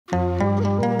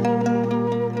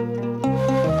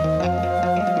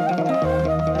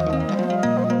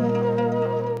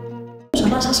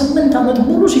ዓመት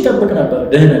ሙሉ ሲጠብቅ ነበር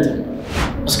ደህነትን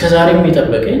እስከ ዛሬም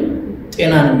ይጠበቀኝ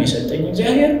ጤናንም ይሰጠኝ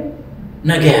እግዚአብሔር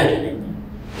ነገ ያድነኝ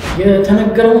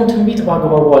የተነገረውን ትንቢት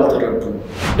በአግባቡ አልተረዱም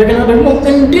እንደገና ደግሞ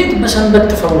እንዴት በሰንበት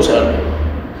ተፈውሳለህ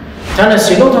ተነስ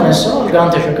ሲለው ተነሳ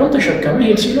አልጋን ተሸከመ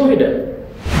ሄድ ሲለው ሄደ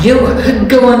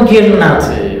የሕገ ወንጌል ናት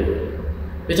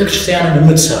ቤተክርስቲያንን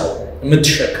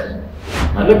የምትሸከም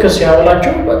ማለት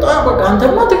ሲያወላቸው በጣም በቃ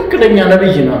አንተማ ትክክለኛ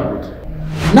ነብይ ነህ አሉት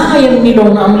ና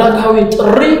የሚለውን አምላካዊ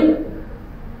ጥሪ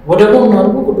ወደ ጎን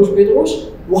አድርጎ ቅዱስ ጴጥሮስ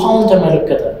ውሃውን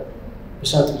ተመለከተ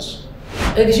በሳጥንስ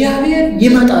እግዚአብሔር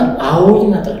ይመጣል አዎ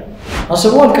ይመጣል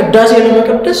አስበዋል ቅዳሴ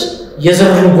ለመቀደስ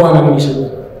የዘር ልጓም የሚስቡ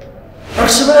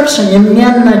እርስ በርስ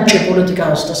የሚያናጭ ፖለቲካ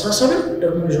አስተሳሰብን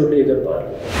ደግሞ ይዞ ይገባል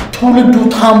ትውልዱ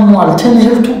ታሟል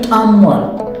ትምህርቱ ታሟል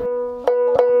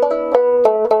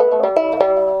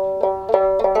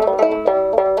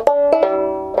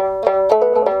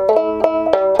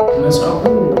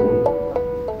መጻጉዕ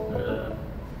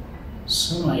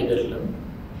ስም አይደለም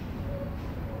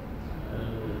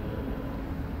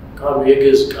ቃሉ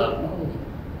የግዕዝ ቃል ነው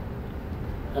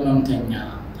ህመምተኛ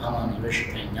ታማሚ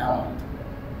በሽተኛ ማለት ነው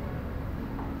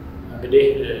እንግዲህ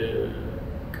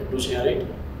ቅዱስ ያሬድ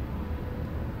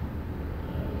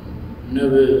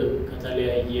ንብ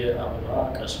ከተለያየ አበባ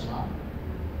ቀስማ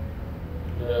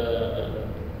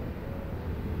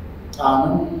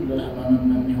ጣዕም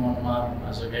ለህመምም የሚሆን ማር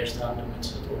አዘጋጅታ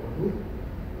እንደምትሰጠው ሁሉ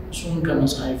እሱን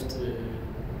ከመጻሕፍት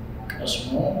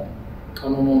ቀስሞ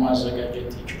ቀመሞ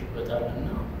ማዘጋጀት ይችላልና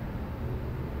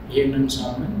ይህንን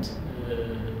ሳምንት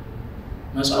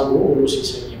መጻጉዕ ብሎ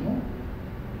ሲሰይመው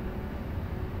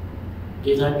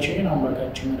ጌታችን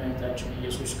አምላካችን መድኃኒታችን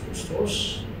ኢየሱስ ክርስቶስ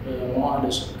በመዋዕለ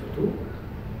ስብከቱ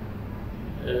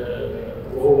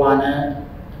ውሁባነ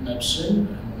ነፍስን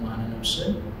ህሙማነ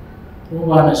ነፍስን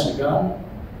ውሁባነ ሥጋን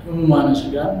ህሙማነ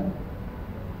ሥጋን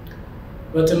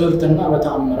በትምህርትና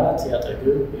በተአምራት ያጠግብ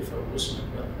ይፈውስ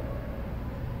ነበር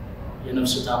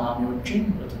የነፍስ ታማሚዎችን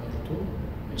በትምህርቱ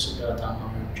የሥጋ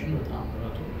ታማሚዎችን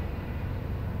በተአምራቱ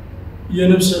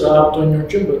የነፍስ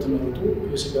ረሃብተኞችን በትምህርቱ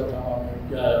የሥጋ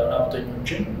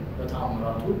ረሃብተኞችን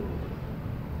በተአምራቱ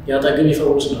ያጠግብ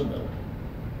ይፈውስ ነበር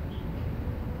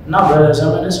እና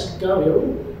በዘመነ ሥጋዌው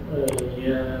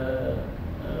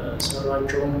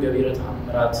የሰራቸውን ገቢረ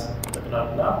ተአምራት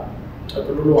ጠቅላላ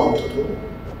ጠቅልሎ አምጥቶ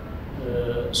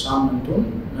ሳምንቱን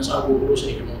መጻጉዕ ብሎ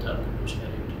ሰይሞታል ቅዱስ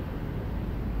ያሬድ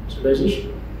ስለዚህ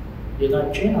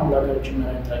ጌታችን አምላካችን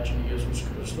መድኃኒታችን ኢየሱስ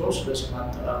ክርስቶስ በስም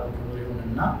አጠራሩ ክብር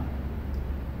ይሁንና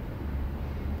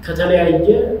ከተለያየ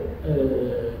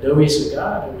ደዌ ሥጋ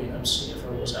ደዌ ነፍስ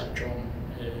የፈወሳቸውን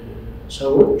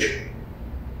ሰዎች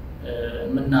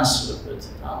የምናስብበት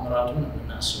ተአምራቱን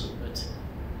የምናስብበት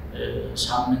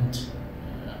ሳምንት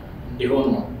እንዲሆን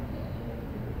ነው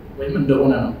ወይም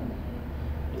እንደሆነ ነው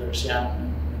ቤተክርስቲያን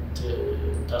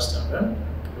የምታስተምረን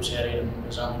ቅዱስ ያሬድም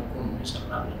በዛ መልኩ ነው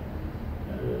የሰራልን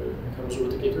ከብዙ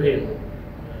ጥቂቱ ይሄ ነው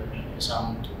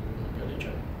የሳምንቱ መገለጫ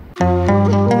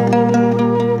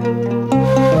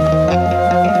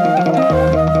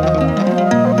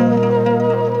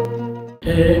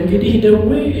እንግዲህ ደዌ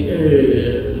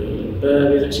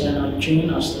በቤተክርስቲያናችን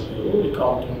አስተምሮ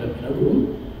ሊቃውንቱ እንደሚነግሩን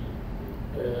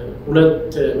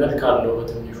ሁለት መልክ አለው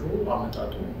በትንሹ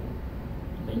አመጣጡ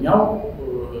አንደኛው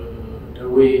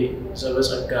ደዌ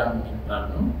ዘበጸጋ የሚባል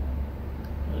ነው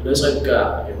ለጸጋ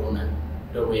የሆነ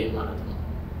ደዌ ማለት ነው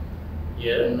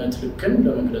የእምነት ልክን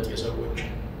ለመግለጥ የሰዎች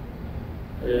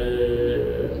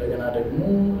እንደገና ደግሞ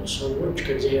ሰዎች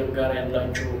ከእግዚአብሔር ጋር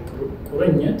ያላቸው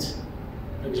ቁርኝት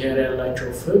ለእግዚአብሔር ያላቸው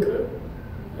ፍቅር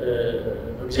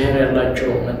በእግዚአብሔር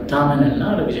ያላቸው መታመንና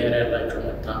ለእግዚአብሔር ያላቸው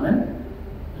መታመን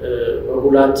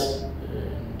በጉላት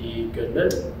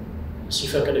እንዲገለጥ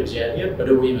ሲፈቅድ እግዚአብሔር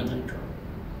በደዌ ይመታቸዋል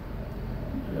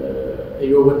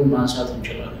ኢዮብን ማንሳት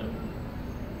እንችላለን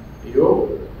ኢዮብ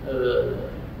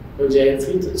በእግዚአብሔር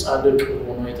ፊት ጻድቅ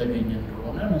ሆኖ የተገኘ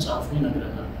እንደሆነ መጽሐፉ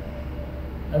ይነግረናል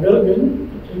ነገር ግን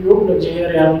ኢዮብ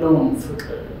ለእግዚአብሔር ያለውን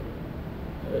ፍቅር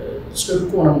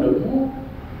ጽድቁንም ደግሞ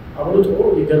አብልጦ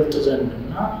ይገልጥ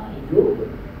ዘንድና ኢዮብ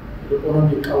ልቆንም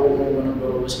ይቃወመው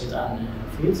በነበረው በሰይጣን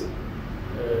ፊት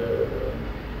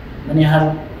ምን ያህል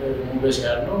ሞገስ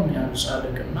ያለው ምን ያህል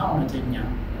ጻድቅና እውነተኛ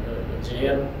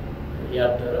እግዚአብሔር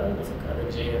ያደረ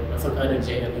በፈቃደ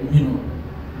እግዚአብሔር የሚኖር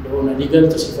እንደሆነ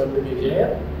ሊገልጥ ሲፈልግ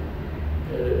እግዚአብሔር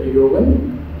ኢዮብን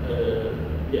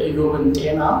የኢዮብን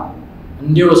ጤና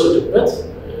እንዲወስድበት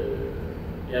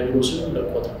ዲያብሎስን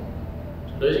ለቆታል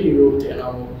ስለዚህ ኢዮብ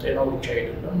ጤናው ብቻ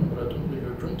አይደለም ንብረቱም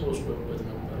ልጆቹም ተወስዶበት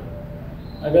ነበር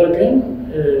ነገር ግን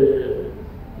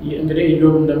እንግዲህ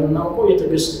ኢዮብ እንደምናውቀው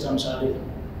የትዕግስት ተምሳሌት ነው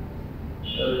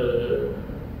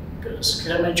እስከ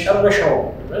መጨረሻው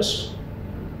ድረስ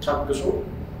ታግሶ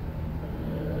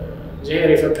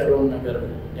እግዚአብሔር የፈቀደውን ነገር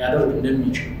ያደርግ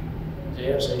እንደሚችል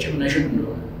እግዚአብሔር ሰጪም ነሽም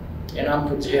እንደሆነ ጤናም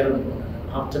ከእግዚአብሔር እንደሆነ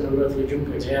ሀብት ንብረት ልጅም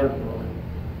ከእግዚአብሔር እንደሆነ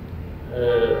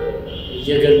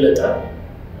እየገለጠ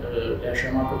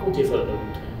ሊያሸማቅቁት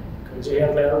የፈለጉት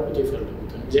ከእግዚአብሔር ላይ ያረቁት የፈለጉት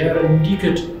እግዚአብሔርን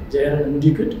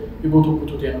እንዲክድ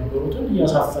ይጎተጉቱት የነበሩትን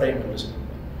እያሳፈረ ይመልስ ነበር።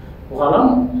 በኋላም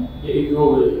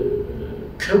የኢዮብ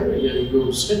ክብር የኢዮብ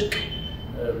ጽድቅ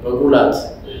በጉላት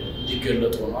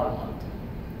እንዲገለጥ ሆኗል ማለት ነው።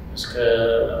 እስከ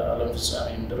ዓለም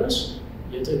ፍጻሜም ድረስ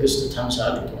የትዕግስት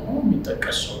ተምሳሌት ሆኖ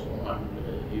የሚጠቀስ ሰው ሆኗል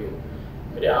ኢዮብ።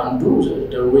 እንግዲህ አንዱ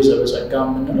ደዌ ዘበጸጋ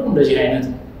የምንለው እንደዚህ አይነት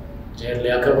ነው። እግዚአብሔር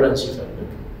ሊያከብረን ሲፈልግ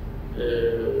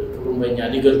ክብሩን በእኛ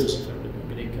ሊገልጥ ሲፈልግ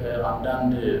እንግዲህ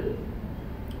ከአንዳንድ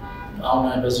አሁን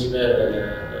በዚህ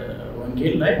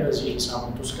በወንጌል ላይ በዚህ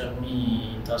ሳምንት ውስጥ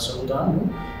ከሚታሰቡት አንዱ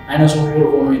አይነ ስውር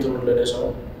ሆኖ የተወለደ ሰው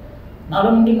እና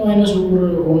ለምንድን ነው አይነ ስውር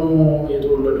ሆኖ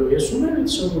የተወለደው? የእሱ ነው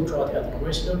የቤተሰቦቹ ኃጢአት ነው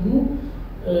ወይስ ደግሞ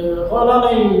ኋላ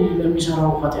ላይ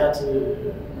ለሚሰራው ኃጢአት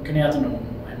ምክንያት ነው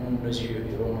አይኑ እንደዚህ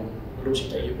የሆነው ብለው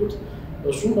ሲጠይቁት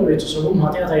እሱም በቤተሰቡም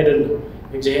ኃጢአት አይደለም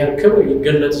የእግዚአብሔር ክብር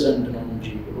ይገለጥ ዘንድ ነው እንጂ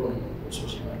ብሎ ነው እሱ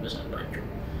ሲመለስላቸው።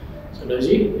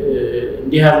 ስለዚህ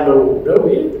እንዲህ ያለው ደዌ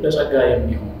ለጸጋ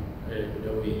የሚሆን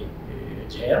ደዌ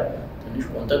እግዚአብሔር ትንሽ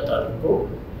ቆንጠጥ አድርጎ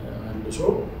መልሶ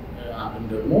አንድም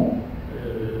ደግሞ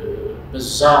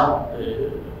በዛ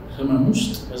ህመም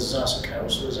ውስጥ በዛ ስቃይ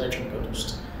ውስጥ በዛ ጭንቀት ውስጥ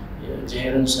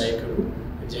እግዚአብሔርን ሳይክዱ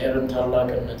እግዚአብሔርን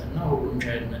ታላቅነትና ሁሉን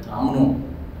ቻይነት አምኖ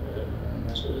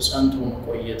ጸንቶ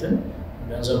መቆየትን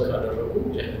ገንዘብ ካደረጉ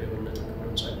እግዚአብሔር የበለጠ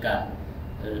ክብርን ጸጋን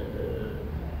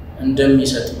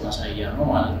እንደሚሰጥ ማሳያ ነው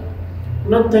ማለት ነው።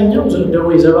 ሁለተኛው ደዌ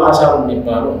ዘበአሳር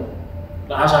የሚባለው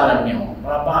ለአሳር የሚሆን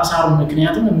በአሳር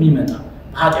ምክንያትም የሚመጣ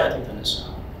በኃጢአት የተነሳ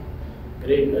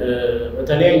እንግዲህ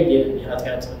በተለያየ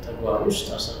የኃጢአት ተግባር ውስጥ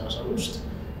አስተሳሰብ ውስጥ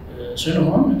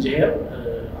ስንሆን እግዚአብሔር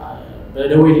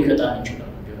በደዌ ሊቀጣን ይችላል።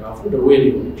 ራፉ ደዌ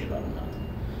ሊሆን ይችላል ማለት ነው።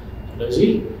 ስለዚህ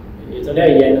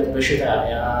የተለያየ አይነት በሽታ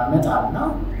ያመጣና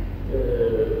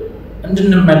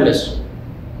እንድንመለስ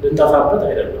እንድንጠፋበት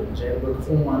አይደለም። እግዚአብሔር በክፉ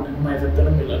ማንንም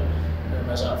አይፈትንም ይላል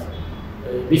መጽሐፍ።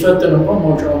 ቢፈትን እንኳን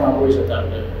መውጫውን አብሮ ይሰጣል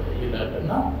ይላል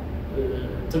እና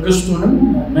ትዕግስቱንም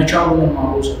መቻሉንም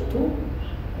አብሮ ሰጥቶ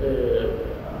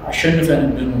አሸንፈን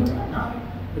እንድንወጣና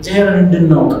እግዚአብሔርን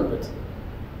እንድናውቅበት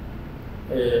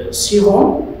ሲሆን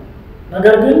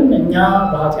ነገር ግን እኛ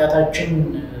በኃጢአታችን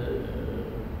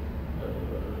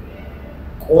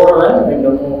ቆርበን ወይም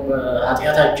ደግሞ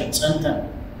በኃጢአታችን ጸንተን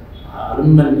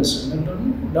አልመለስ ስንል ደግሞ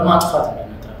ለማጥፋት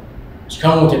ይመጣል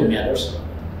እስከ ሞት የሚያደርስ ማለት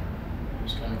ነው።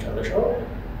 እስከ መጨረሻው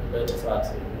በጥፋት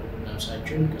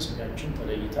ነፍሳችን ከስጋችን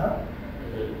ተለይታ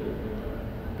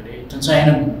እንግዲህ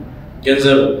ትንሣኤንም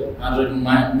ገንዘብ ማድረግ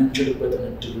የምንችልበትን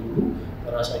እድል ሁሉ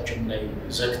በራሳችን ላይ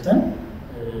ዘግተን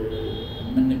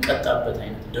የምንቀጣበት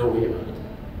አይነት ደዌ ማለት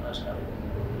ነው።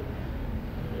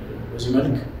 በዚህ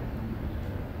መልክ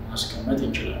ማስቀመጥ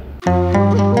እንችላለን።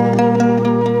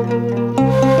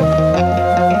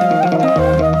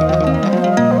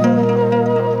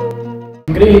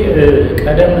 እንግዲህ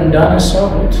ቀደም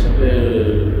እንዳነሳሁት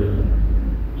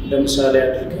ለምሳሌ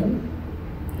አድርገን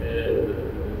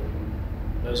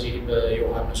በዚህ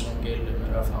በዮሐንስ ወንጌል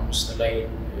ምዕራፍ 5 ላይ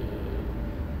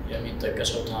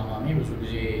የሚጠቀሰው ታማሚ ብዙ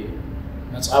ጊዜ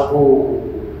መጻጉዕ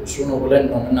እሱ ነው ብለን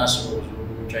ነው የምናስበው።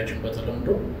 ብዙዎቻችን በተለምዶ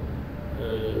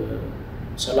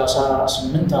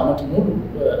 38 ዓመት ሙሉ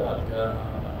በአልጋ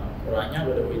ቁራኛ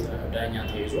በደዌ ዳኛ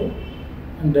ተይዞ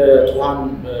እንደ ትኋን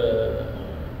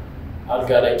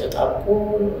በአልጋ ላይ ተጣብቆ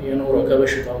የኖረ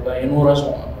ከበሽታው ጋር የኖረ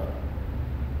ሰው ነበር።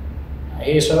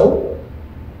 ይሄ ሰው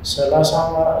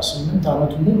 38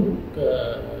 ዓመት ሙሉ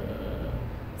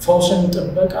ፈውስን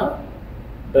ጥበቃ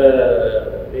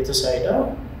በቤተሳይዳ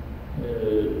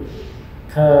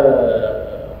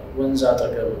ከወንዝ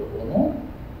አጠገብ ሆኖ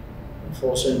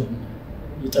ፈውስን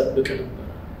ይጠብቅ ነበር።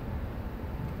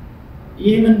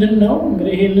 ይህ ምንድነው?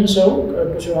 እንግዲህ ይህንን ሰው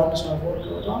ቅዱስ ዮሐንስ አፈወርቅ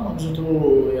በጣም አብዝቶ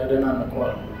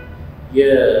ያደናንቀዋል።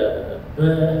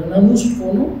 በሕመም ውስጥ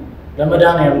ሆኖ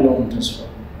ለመዳን ያለውን ተስፋ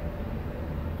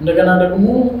እንደገና ደግሞ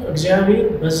እግዚአብሔር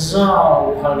በዛ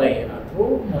ውሃ ላይ አድሮ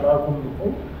መልአኩን ልኮ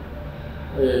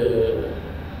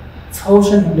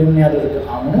ፈውስን እንደሚያደርግ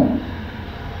አምኖ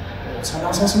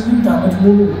 38 ዓመት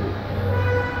ሙሉ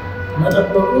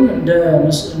መጠበቁን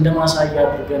እንደ ማሳያ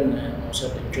አድርገን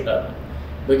መውሰድ እንችላለን።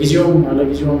 በጊዜውም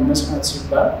አለጊዜውም መስማት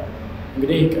ሲባል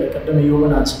እንግዲህ ቀደም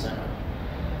ኢዮብን አንስተናል።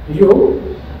 ኢዮብ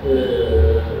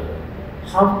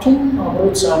ሀብቱም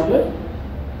አብሮት ሳለ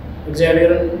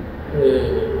እግዚአብሔርን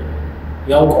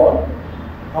ያውቀዋል።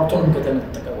 ሀብቱንም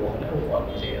ከተነጠቀ በኋላ ያውቀዋል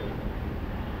እግዚአብሔር።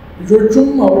 ልጆቹም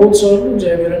አብሮት ሳሉ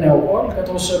እግዚአብሔርን ያውቀዋል።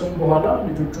 ከተወሰዱም በኋላ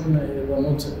ልጆቹን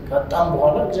በሞት ካጣም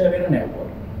በኋላ እግዚአብሔርን ያውቀዋል።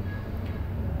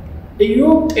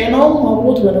 ኢዮብ ጤናው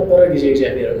አብሮት በነበረ ጊዜ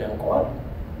እግዚአብሔርን ያውቀዋል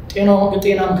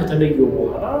ጤናም ከተለየው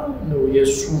በኋላ ነው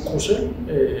የሱ ቁስል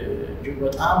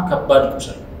በጣም ከባድ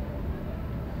ቁስል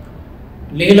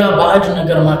ሌላ ባዕድ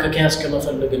ነገር ማከኪያ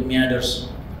እስከመፈለግ የሚያደርስ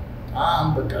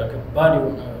በቃ ከባድ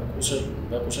የሆነ ቁስል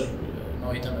በቁስል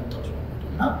ነው የተመታው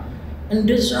እና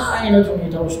እንደዛ አይነት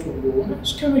ሁኔታ ውስጥ ሁሉ ሆነ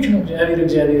እስከመቼ ነው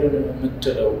እግዚአብሔርን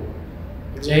የምትለው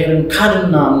እግዚአብሔርን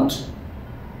ካድና ሙት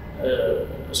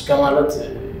እስከ ማለት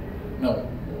ነው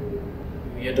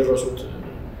የደረሱት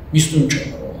ሚስቱን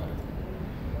ጨምሮ ማለት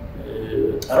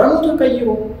ነው ጠረኑ ተቀይሮ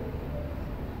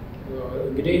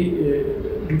እንግዲህ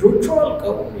ልጆቹ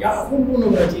አልቀው ያ ሁሉ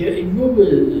ንብረት የኢዮብ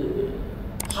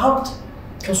ሀብት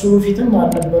ከሱ በፊትም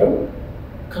አልነበረም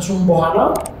ከሱም በኋላ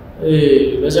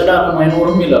ለዘላለም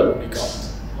አይኖርም ይላሉ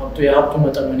ሊቃውንት የሀብቱ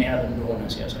መጠን ምን ያህል እንደሆነ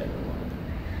ሲያሳዩ ማለት ነው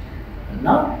እና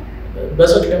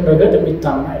በጽድቅም ረገድ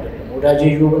የሚታማ አይደለም ወዳጄ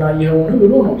ኢዮብን አየኸውን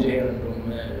ብሎ ነው እግዚአብሔር እንደውም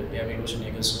ዲያብሎስን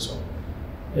የገሰጸው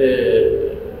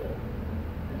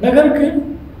ነገር ግን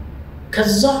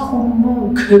ከዛ ሁሉ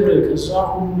ክብር ከዛ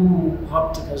ሁሉ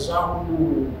ሀብት ከዛ ሁሉ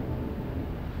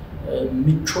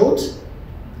ምቾት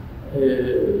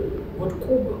ወድቆ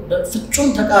በፍጹም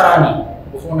ተቃራኒ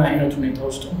በሆነ አይነት ሁኔታ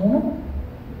ውስጥ ሆኖ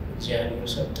እግዚአብሔር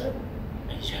ሰጠ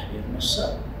እግዚአብሔር ነሳ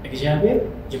እግዚአብሔር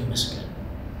ይመስገን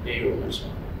የኢዮብ መልስ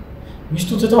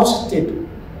ሚስቱ ትታው ስትሄድ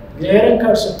እግዚአብሔርን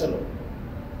ካር ስትለው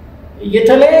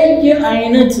የተለያየ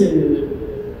አይነት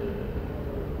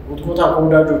ጉትጎታ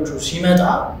ከወዳጆቹ ሲመጣ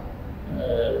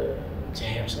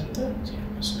እግዚአብሔር ሰጠ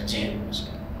እግዚአብሔር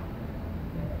ይመስገን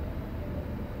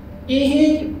ይሄ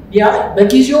ያ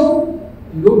በጊዜው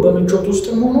ኢዮብ በምቾት ውስጥ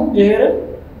ሆኖ እግዚአብሔርን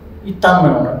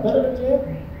ይታመነው ነበር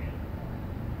እግዚአብሔር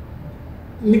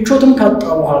ምቾትም ካጣ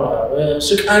በኋላ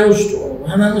በስቃይ ውስጥ ሆኖ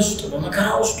በህመም ውስጥ በመከራ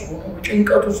ውስጥ ሆኖ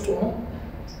በጭንቀት ውስጥ ሆኖ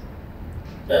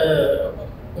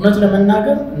እውነት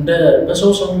ለመናገር እንደ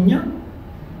በሰው ሰውኛ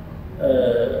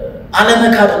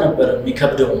አለመካድ ነበር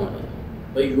የሚከብደው ማለት ነው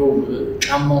በኢዮብ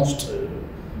ጫማ ውስጥ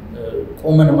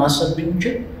ቆመን ማሰብ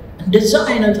ብንችል እንደዛ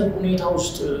አይነት ሁኔታ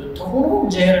ውስጥ ተሆኖ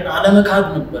እግዚአብሔርን አለመካድ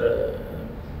ነበር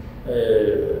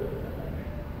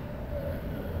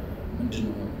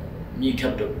ምንድነው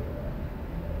የሚከብደው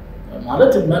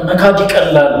ማለት መካድ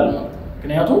ይቀላል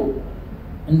ምክንያቱም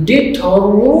እንዴት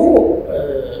ተወርሮ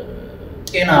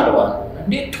ጤና አልባ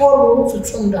እንዴት ተወርሮ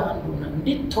ፍጹም ደሃ እንደሆነ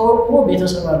እንዴት ተወርሮ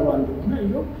ቤተሰብ አልባ እንደሆነ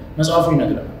ኢዮብ መጽሐፉ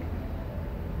ይነግረናል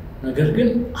ነገር ግን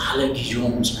አለ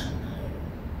ጊዜውም ጸና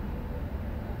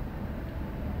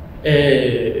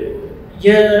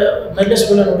የመለስ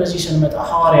ብለን ወደዚህ ስንመጣ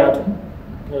ሐዋርያቱ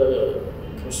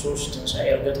ክርስቶስ ትንሣኤ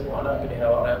ዕርገት በኋላ እንግዲህ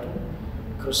ሐዋርያቱ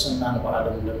ክርስትናን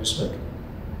በዓለም ለመስበክ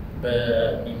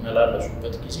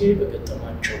በሚመላለሱበት ጊዜ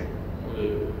በገጠማቸው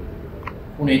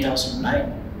ሁኔታ ስናይ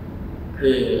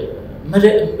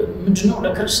ምንድነው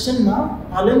ለክርስትና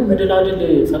ዓለም መደላደል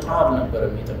ፈጥሯል ነበር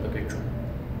የሚጠበቀችው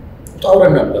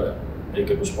ጣውረን ነበር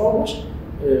ቅዱስ ጳውሎስ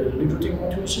ልጁ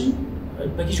ጢሞቴዎስን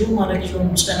በጊዜውም አለጊዜውም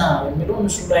ጸና የሚለውን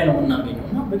እሱ ላይ ነው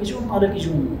የምናገኘውና በጊዜውም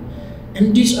አለጊዜውም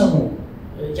እንዲጸኑ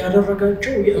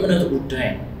ያደረጋቸው የእምነት ጉዳይ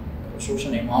ነው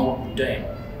ክርስቶስን የማወቅ ጉዳይ ነው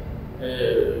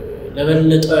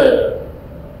ለበለጠ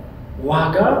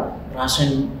ዋጋ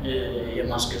ራስን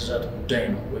የማስገዛት ጉዳይ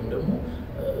ነው ወይም ደግሞ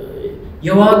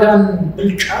የዋጋን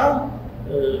ብልጫ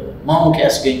ማወቅ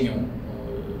ያስገኘው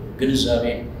ግንዛቤ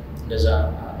እንደዛ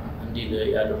እንዲል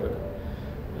ያደረገው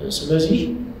ስለዚህ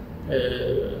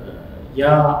ያ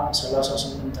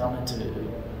 38 ዓመት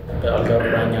በአልጋ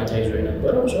ቁራኛ ተይዞ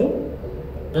የነበረው ሰው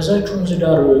በዛቹን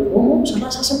ዝዳር ቆሞ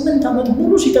 38 ዓመት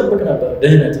ሙሉ ሲጠብቅ ነበር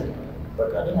ድህነት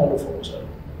በቃ ደናሉ ፈውሳል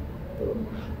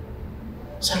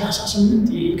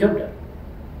 38 ይከብዳል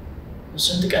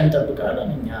ስንት ቀን እንጠብቃለን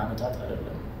እኛ አመታት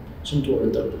አይደለም ስንት ወር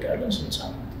እንጠብቃለን ስንት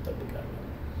ሳምንት እንጠብቃለን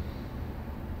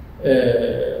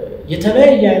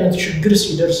የተለያየ አይነት ችግር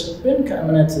ሲደርስብን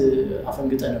ከእምነት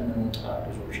አፈንግጠን የምንወጣ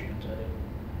ብዙዎች ዛሬ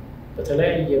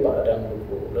በተለያየ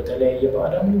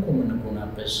ባዕድ አምልኮ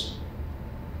የምንጎናበስ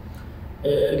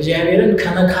እግዚአብሔርን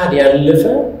ከመካድ ያለፈ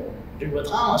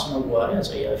በጣም አስነዋሪ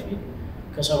አጸያፊ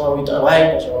ከሰባዊ ጠባይ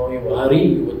ከሰባዊ ባህሪ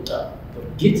ወጣ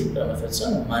ድርጊት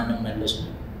ለመፈጸም ማንም መለስ ነው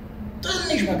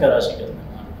ትንሽ መከራ ሲገጥመን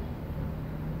ማለት ነው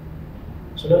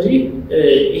ስለዚህ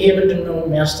ይሄ ምንድነው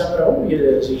የሚያስተምረው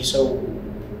የዚህ ሰው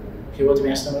ህይወት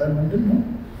የሚያስተምረን ምንድነው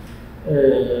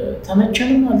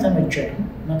ተመቸንም አልተመቸንም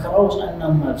መከራው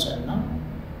ጸናም አልጸና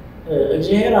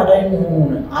እግዚአብሔር አዳኝ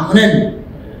መሆኑን አምነን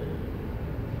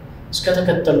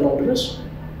እስከተከተልነው ድረስ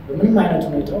በምንም አይነት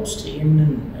ሁኔታ ውስጥ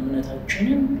ይሄንን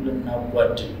እምነታችንን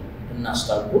ልናጓድል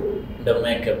ልናስታጉል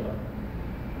እንደማይገባ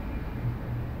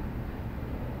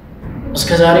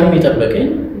እስከዛሬም የጠበቀኝ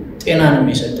ጤናንም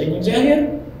የሰጠኝ እግዚአብሔር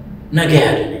ነገ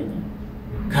ያድነኛል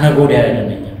ከነገ ወዲያ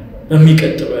ያድነኛል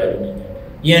በሚቀጥለው ያድነኛል።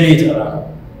 የኔ ተራ ነው።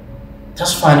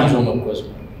 ተስፋን ይዞ መጓዝ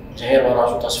ነው። እግዚአብሔር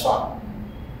በራሱ ተስፋ ነው።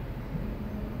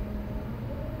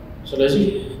 ስለዚህ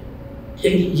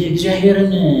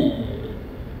የእግዚአብሔርን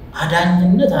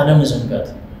አዳኝነት አለመዘንጋት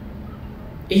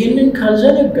ይህንን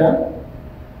ካልዘነጋን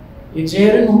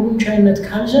የእግዚአብሔርን ሁሉን ቻይነት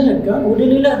ካልዘነጋን ወደ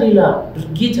ሌላ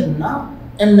ድርጊትና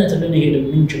እምነት ልንሄድ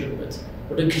የምንችልበት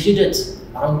ወደ ክህደት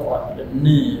አረንቋ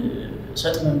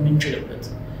ልንሰጥም የምንችልበት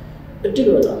እድል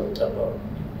በጣም ጠባብ ነው።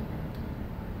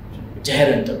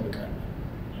 እግዚአብሔርን እንጠብቃለን፣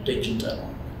 ደጅ እንጠናለን።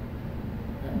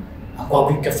 አንኳኩ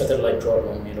ይከፈትላችኋል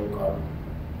ነው የሚለው ቃሉ።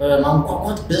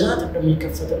 በማንኳኳት ብዛት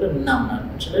እንደሚከፈትልን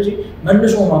እናምናለን። ስለዚህ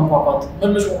መልሶ ማንኳኳት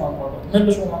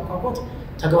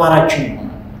ተግባራችን ይሆናል።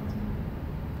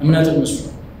 እምነትም እሱ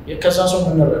ነው። ከዛ ሰው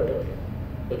የምንረዳው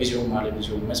በጊዜው ማለት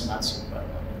ጊዜው መስማት ሲባል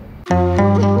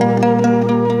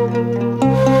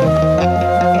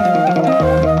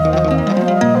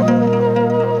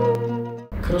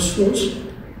ክርስቶስ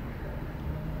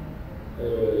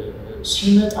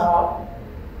ሲመጣ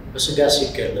በስጋ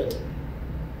ሲገለጥ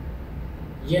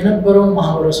የነበረው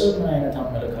ማህበረሰብ ምን አይነት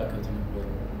አመለካከት ነበር?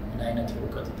 ምን አይነት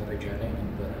ዕውቀት ደረጃ ላይ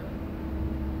ነበር?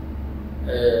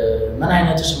 ምን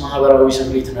አይነትስ ማህበራዊ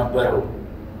ስሪት ነበረው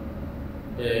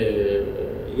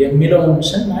የሚለውን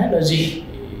ስናይ ለዚህ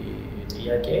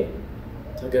ጥያቄ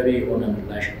ተገቢ የሆነ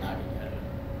ምላሽ እናገኛለን።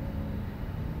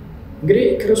 እንግዲህ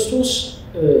ክርስቶስ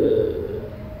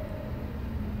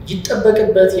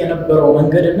ይጠበቅበት የነበረው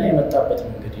መንገድና የመጣበት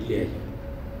መንገድ ይለያያል።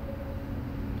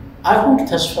 አይሁድ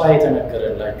ተስፋ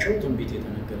የተነገረላቸው ትንቢት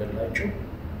የተነገረላቸው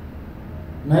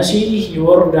መሲህ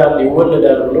ይወርዳል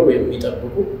ይወለዳል ብለው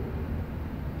የሚጠብቁ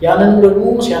ያንን ደግሞ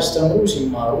ሲያስተምሩ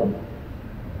ሲማሩ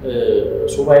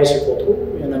ሱባኤ ሲቆጥሩ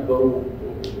የነበሩ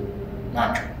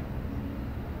ናቸው።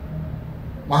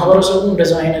 ማህበረሰቡ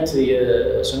እንደዛ አይነት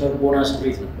የስነ ልቦና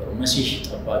ስሪት ነበር መሲህ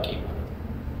ጠባቂ ማለት ነው።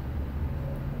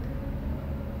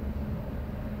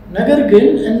 ነገር ግን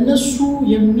እነሱ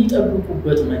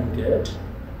የሚጠብቁበት መንገድ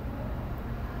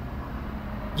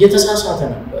የተሳሳተ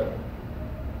ነበር።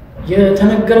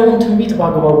 የተነገረውን ትንቢት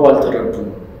በአግባቡ አልተረዱም።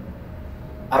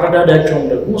 አረዳዳቸውም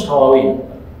ደግሞ ሰዋዊ ነበር።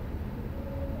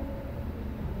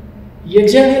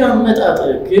 የእግዚአብሔር አመጣጥ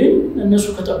ግን እነሱ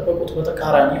ከጠበቁት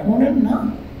በተቃራኒ ሆነና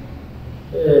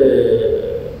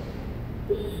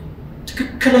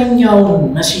ትክክለኛውን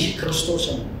መሲህ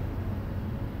ክርስቶስን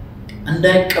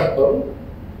እንዳይቀበሉ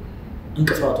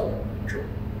እንቅፋት ሆነባቸው።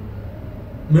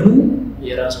 ምኑ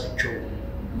የራሳቸው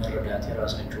መረዳት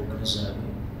የራሳቸው ግንዛቤ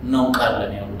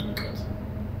እናውቃለን ያሉት እውቀት።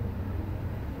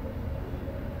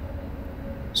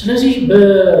 ስለዚህ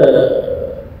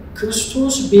በክርስቶስ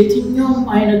በየትኛውም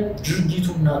አይነት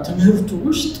ድርጊቱና ትምህርቱ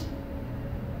ውስጥ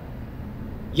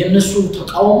የነሱ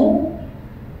ተቃውሞ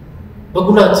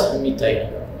በጉላት የሚታይ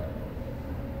ነገር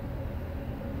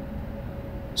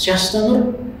ሲያስተምር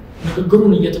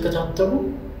ንግግሩን እየተከታተሉ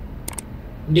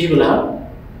እንዲህ ብለሃል፣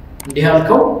 እንዲህ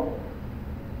አልከው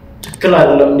ትክክል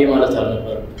አይደለም እንዲህ ማለት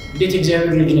አልነበረም፣ እንዴት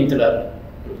እግዚአብሔር ልጅ ነኝ ትላለህ፣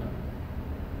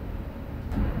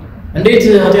 እንዴት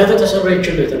ኃጢአት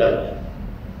ተሰረየችልህ ትላለህ፣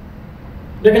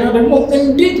 እንደገና ደግሞ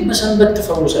እንዴት በሰንበት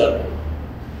ትፈውሳለህ።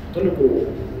 ትልቁ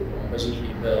በዚህ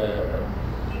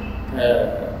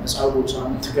በመጻጉዕ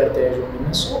ሳምንት ጋር ተያይዞ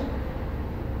የሚነሳው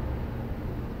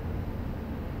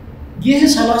ይህ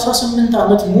 38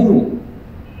 ዓመት ሙሉ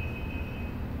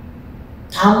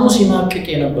ታሞ ሲማቅቅ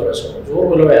የነበረ ሰው ዞር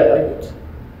ብለው ያላዩት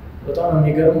በጣም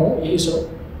የሚገርመው ይህ ሰው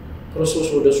ክርስቶስ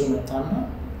ወደሱ መጣና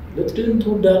ልትድን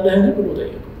ትወዳለህን ብሎ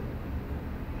ጠየቀው።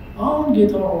 አሁን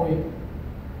ጌታ ሆይ፣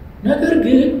 ነገር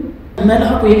ግን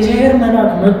መልአኩ የእግዚአብሔር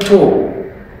መልአክ መጥቶ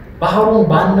ባህሩን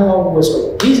ባነዋወፀው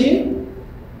ጊዜ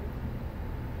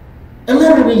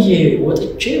እመር ብዬ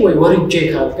ወጥቼ ወይ ወርጄ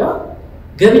ካልጋ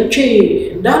ገብቼ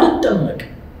እንዳልጠመቅ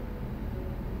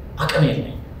አቅም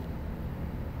የለኝም፣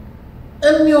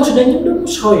 የሚወስደኝም ደግሞ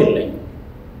ሰው የለኝም።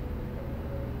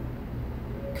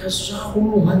 ከዛ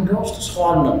ሁሉ መንጋ ውስጥ ሰው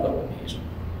አልነበረም።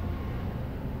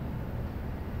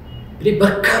 እንግዲህ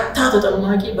በርካታ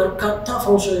ተጠማቂ በርካታ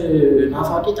ፈውስ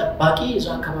ናፋቂ ጠባቂ እዛ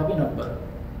አካባቢ ነበር።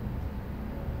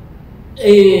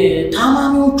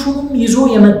 ታማሚዎቹንም ይዞ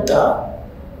የመጣ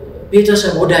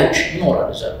ቤተሰብ ወዳጅ ይኖራል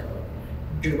እዛ አካባቢ።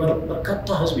 እጅግ በርካታ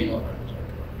ህዝብ ይኖራል እዛ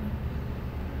አካባቢ።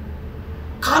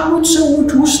 ካሉት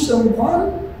ሰዎች ውስጥ እንኳን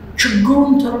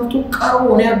ችግሩን ተረድቶ ቀርቦ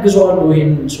እኔ ያግዘዋለሁ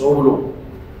ይሄንን ሰው ብሎ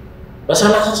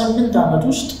በ38 ዓመት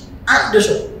ውስጥ አንድ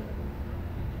ሰው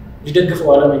ሊደግፈው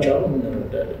አለመቻሉ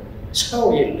እንረዳለን። ሰው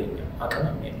የለኝም፣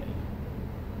 አቅምም የለኝም።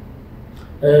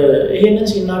 ይሄንን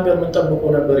ሲናገር ምን ጠብቆ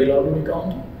ነበር ይላሉ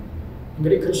ሊቃውንቱ።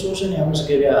 እንግዲህ ክርስቶስን የአምስት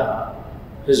ገበያ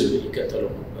ህዝብ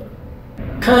ይከተለው ነበር።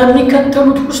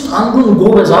 ከሚከተሉት ውስጥ አንዱን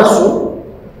ጎበዝ አዞ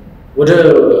ወደ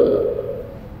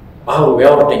ባህሩ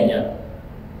ያወርደኛል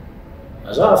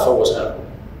እዛ ፈወሳለሁ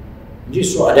እንጂ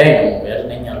እሱ አዳይ ነው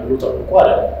ያድነኛል ብሎ ጠብቆ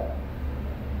አይደለም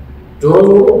ጆሮ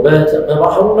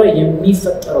በባህሩ ላይ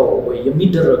የሚፈጠረው ወይ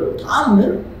የሚደረገው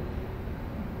ተአምር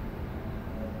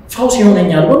ፈውስ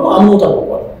ይሆነኛል ብሎ አምኖ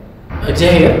ጠብቋል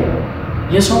እግዚአብሔር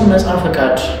የሰው ነፃ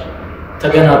ፈቃድ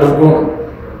ተገና አድርጎ ነው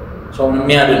ሰውን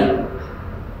የሚያድን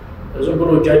ዝም ብሎ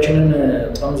እጃችንን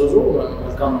ጠምዝዞ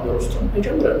መልካም ነገር ውስጥ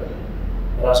አይጨምረን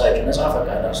ራሳችን ነፃ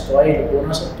ፈቃድ አስተዋይ ልቦና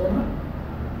ሰጥቶናል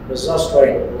በዛ አስተዋይ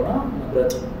ልቦና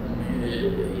መምረጥ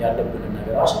ያለብንን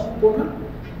ነገር አሳውቆናል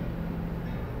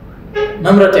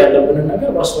መምረጥ ያለብንን ነገር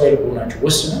በአስተዋይ ልቦናችን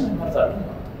ወስነን እንመርጣለን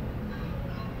ማለት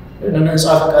ነው ነፃ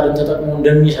ፈቃድን ተጠቅሞ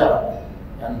እንደሚሰራ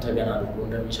ያን ተገና አድርጎ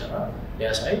እንደሚሰራ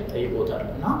ሊያሳይ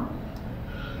ጠይቆታልና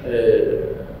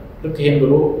ልክ ይሄን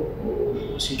ብሎ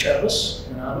ሲጨርስ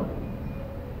ምን አለው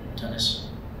ተነስ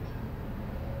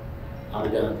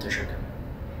አልጋን ተሸከም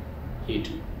ሂድ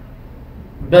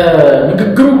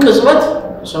በንግግሩ ቅጽበት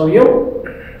ሰውየው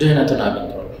ድህነትን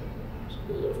አግኝቷል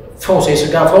ፈውስ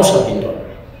የሥጋ ፈውስ አግኝቷል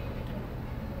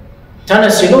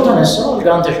ተነስ ሲለው ተነሳ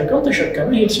አልጋን ተሸከመ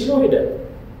ሂድ ሲለው ሄደ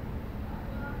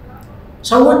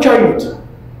ሰዎች አዩት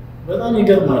በጣም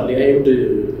ይገርማል የአይሁድ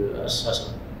አስተሳሰብ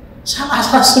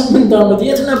 38 ዓመት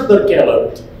የት ነበርክ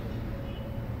ያላሉት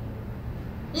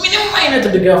ምንም አይነት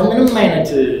ድጋፍ ምንም አይነት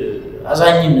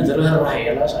አዛኝነት ርህራሄ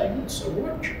ያላሳዩት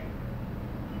ሰዎች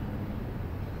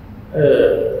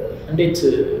እንዴት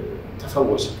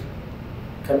ተፈወሰ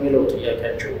ከሚለው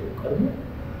ጥያቄያቸው ቀድሞ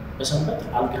በሰንበት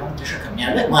አልጋን ተሸከም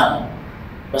ያለ ማን ነው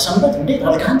በሰንበት እንዴት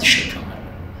አልጋን ተሸከማለህ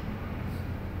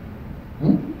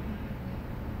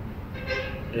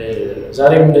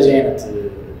ዛሬም እንደዚህ አይነት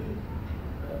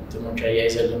እንትኖች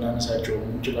አያይዘን ልናነሳቸው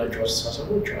የምንችላቸው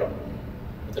አስተሳሰቦች አሉ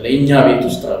በተለይ እኛ ቤት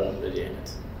ውስጥ አሉ እንደዚህ አይነት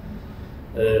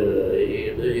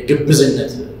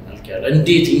ግብዝነት መልክ ያለ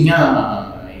እንዴት እኛ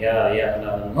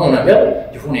ያላልነው ነገር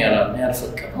ይሁን ያላልነው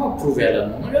ያልፈቀድነው አፕሩቭ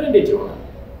ያላልነው ነገር እንዴት ይሆናል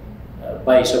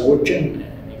ባይ ሰዎችን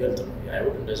የሚገልጥ ነው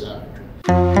አይሁድ እንደዛ ናቸው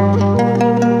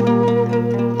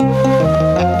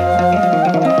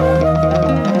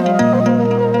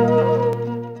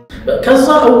ከዛ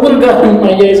እውር ጋር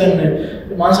ማያይዘን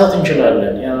ማንሳት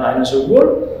እንችላለን ያ አይነ ስውር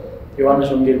ዮሐንስ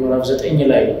ወንጌል ምዕራፍ 9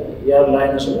 ላይ ያለ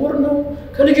አይነ ስውር ነው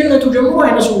ከልጅነቱ ጀምሮ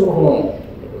አይነ ስውር ሆኖ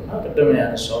እና ቀደም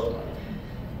ያነሳው ማለት ነው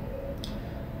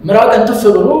ምራቅን ትፍ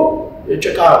ብሎ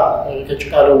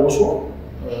ከጭቃ ለውሶ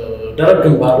ደረቅ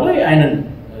ግንባር ላይ አይንን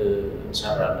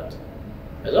ሰራለት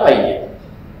ከዛ አየ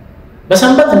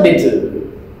በሰንበት እንዴት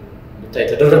እንታይ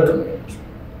ተደረገ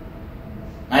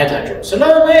ማየታቸው ስለ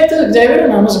ማየት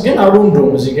እግዚአብሔርን አመስግን አሉ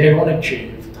እንደውም እዚህ ጋር የሆነች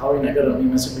ፍትሃዊ ነገር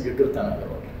የሚመስል ንግግር ተናግረዋል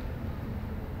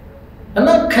እና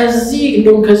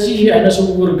ከዚህ አይነ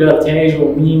ስውር ጋር ተያይዞ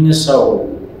የሚነሳው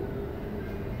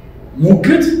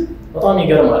ሙግት በጣም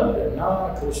ይገርማል እና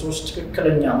ክርስቶስ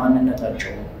ትክክለኛ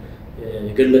ማንነታቸው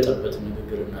የገለጠበት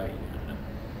ንግግር እናገኛለን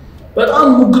በጣም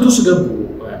ሙግቱ ውስጥ ገቡ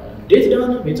እንዴት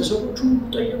ዳነ ቤተሰቦቹ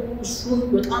ጠየቁ እሱን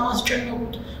በጣም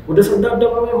አስጨነቁት ወደ ፍርድ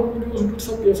አደባባይ ሁሉ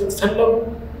ሊወስዱት ፈለጉ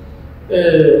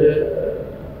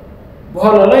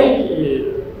በኋላ ላይ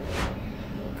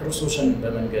ክርስቶስን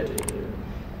በመንገድ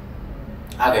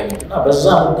አገኙና በዛ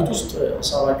ሙግት ውስጥ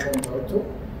ሐሳባቸውን ተወጥቶ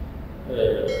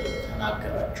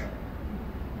ተናገራቸው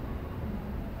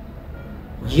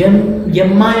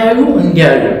የማያዩ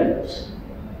እንዲያዩ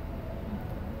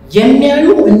የሚያዩ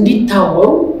እንዲታወሩ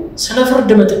ስለ ፍርድ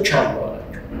መጥቻለሁ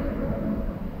አላቸው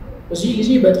በዚህ ጊዜ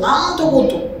በጣም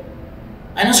ተቆጡ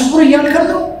አይነ ስውር እያልከን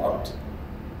ነው አሉት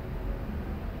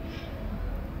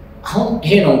አሁን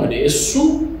ይሄ ነው እንግዲህ እሱ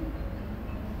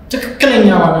ትክክለኛ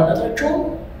ማንነታቸው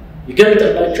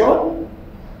ይገልጥላቸዋል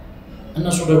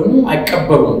እነሱ ደግሞ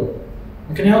አይቀበሉም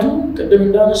ምክንያቱም ቅድም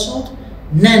እንዳነሳሁት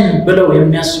ነን ብለው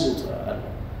የሚያስቡት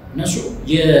እነሱ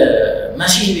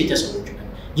የመሲህ ቤተሰቦች ነን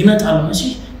ይመጣል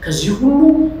መሲህ ከዚህ ሁሉ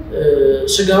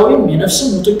ስጋዊም የነፍስም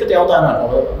ሙጥቅጥ ያውጣናል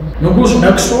ንጉስ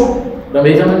ነክሶ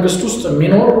በቤተ መንግስት ውስጥ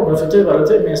የሚኖር በፍትህ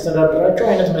በርትዕ የሚያስተዳድራቸው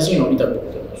አይነት መሲህ ነው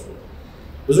የሚጠብቁት እነሱ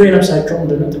ብዙ የነፍሳቸውን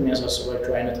ድነት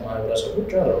የሚያሳስባቸው አይነት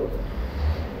ማህበረሰቦች አሉ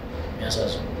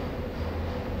የሚያሳስቡ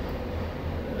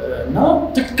እና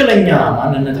ትክክለኛ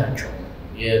ማንነታቸው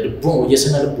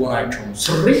የስነ ልቦናቸው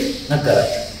ስሪት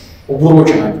ነገራቸው ዕውሮች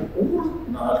ናቸው ዕውር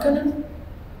አልከንም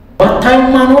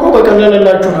ባታዩማ ኖሮ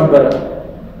በቀለለላችሁ ነበር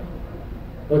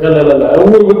በቀለለላ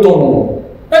ዕውር ብትሆኑ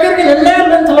ነገር ግን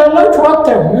እናያለን ትላላችሁ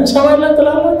አታዩ እንሰማለን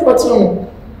ትላላችሁ አትሰሙ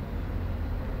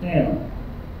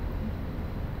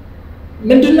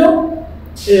ምንድነው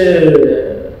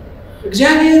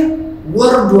እግዚአብሔር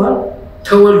ወርዷል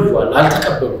ተወልዷል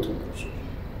አልተቀበሉትም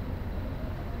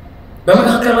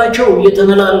በመካከላቸው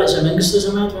እየተመላለሰ መንግስተ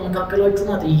ሰማያት በመካከላችሁ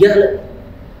ናት እያለ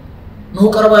ነው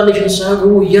ቀርባለች ንስሐ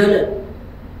ግቡ እያለ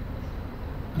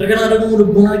እንደገና ደግሞ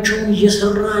ልቦናቸውን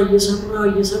እየሰራ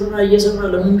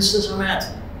ለመንግስተ ሰማያት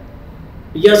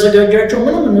እያዘጋጃቸው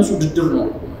ምንም እነሱ ድድር ነው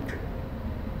ልቦናቸው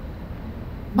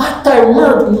ባታዩማ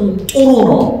ጥሩ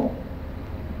ነው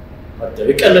ባታዩ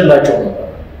ይቀልላቸው ነበር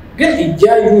ግን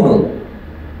እያዩ ነው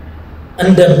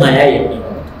እንደማያይ የሚሆነው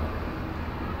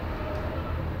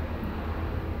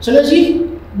ስለዚህ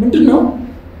ምንድነው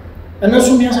እነሱ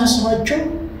የሚያሳስባቸው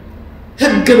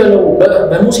ህግ ብለው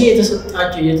በሙሴ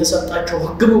የተሰጣቸው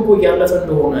ህግም እኮ ያለፈ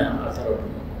እንደሆነ አልተረዱም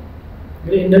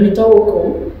እንግዲህ እንደሚታወቀው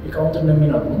ሊቃውንት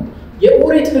እንደሚነግሩ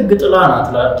የኦሪት ህግ ጥላ ናት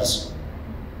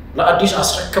ለአዲስ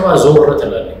አስረክባ ዞር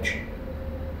ትላለች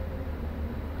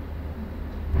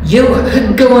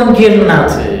የህግ ወንጌል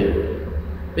ናት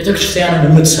ቤተክርስቲያንን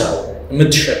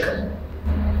የምትሸከመው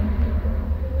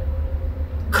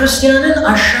ክርስቲያንን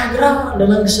አሻግራ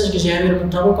ለመንግስተ እግዚአብሔር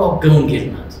የምታበቃው ህግ ወንጌል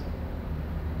ናት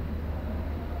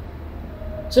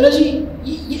ስለዚህ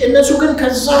እነሱ ግን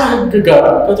ከዛ ህግ ጋር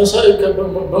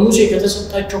በሙሴ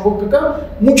ከተሰጣቸው ህግ ጋር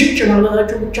ሙጭጭ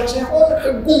ማለታቸው ብቻ ሳይሆን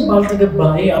ህጉን ባልተገባ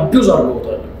አቢዩዝ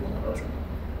አድርገውታል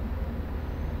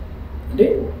እንዴ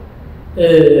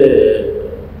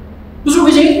ብዙ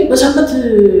ጊዜ በሰንበት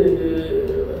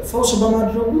ፈውስ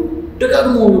በማድረጉ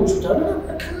ደጋግሞ ይወቅሱታል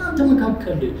ከእናንተ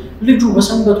መካከል ልጁ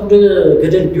በሰንበት ወደ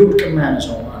ገደል ቢወድቅ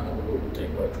የማያነሳው ማን ነው ብሎ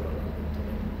ይጠይቋቸዋል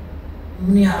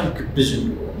ምን ያህል ግብዝ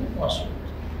እንደሆኑ ማሰብ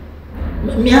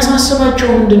የሚያሳስባቸው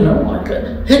ምንድነው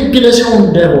ህግ ለሰው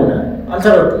እንደሆነ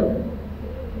አልተረዱም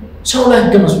ሰው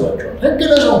ለህግ መስሏቸዋል ህግ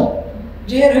ለሰው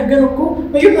እግዚአብሔር ህግን እኮ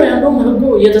መጀመሪያ እንደውም ህጉ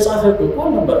የተጻፈ ህግ እኮ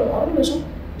ነበር ማለት ነው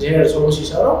እግዚአብሔር ሰው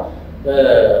ሲሰራ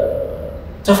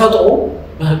ተፈጥሮ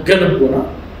በህገ ልቦና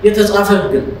የተጻፈ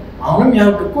ህግ አሁንም ያ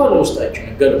ህግ እኮ አለ ውስጣችን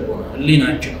ህገ ልቦና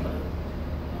ህሊናችን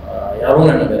ያልሆነ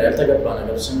ነገር ያልተገባ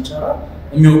ነገር ስንሰራ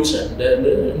የሚወቅሰን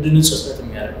እንድንጸጸት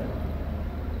የሚያደርግ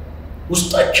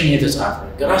ውስጣችን የተጻፈ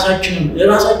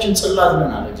ራሳችን ጽላት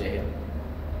ነን አለ እግዚአብሔር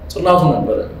ጽላቱ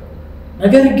ነበር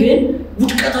ነገር ግን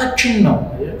ውድቀታችን ነው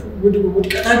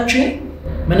ውድቀታችን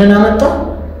ምንን አመጣ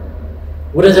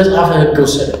ወደ ተጻፈ ህግ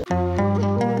ወሰደ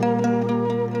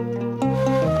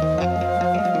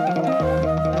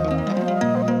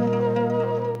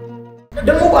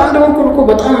ደግሞ አንድ በኩል እኮ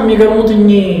በጣም የሚገርሙት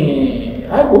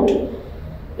አይሁድ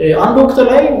አንድ ወቅት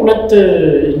ላይ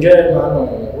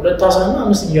ሁለት አሳና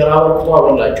 5 እንጀራ አበርክቶ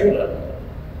አበላቸው ይላል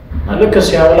ማለት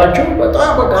ሲያበላቸው በጣም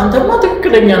በቃ አንተማ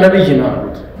ትክክለኛ ነብይ ነህ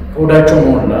አሉት ወዳቸው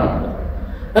ሞላ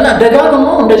እና ደጋግሞ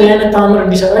እንደዚህ አይነት ታምር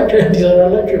እንዲሰራላቸው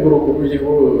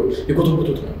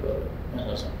ይጎተጉቱት ነበር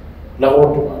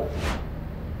ለሆድ ማለት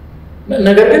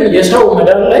ነገር ግን የሰው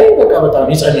መዳን ላይ በቃ በጣም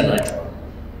ይጸንናቸው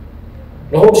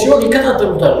ለሆድ ሲሆን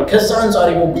ይከታተሉታል ከዛ አንፃር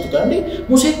ይሞግቱታል እንዴ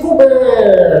ሙሴ እኮ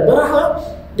በበረሃ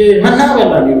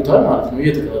መናበላ ይሉታል ማለት ነው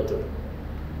እየተከታተሉ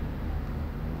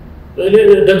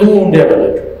ደግሞ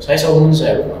እንዲያበላቸው ሳይሰው ምን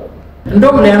ሳይሉ ማለት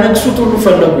እንደውም ሊያነክሱት ሁሉ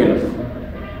ፈለጉ ይላል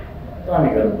በጣም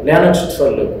ይገርም ሊያነክሱት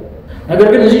ፈለጉ ነገር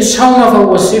ግን እዚህ ሰው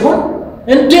መፈወስ ሲሆን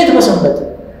እንዴት በሰንበት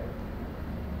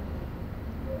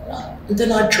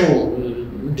እንትናቸው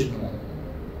ምንድነው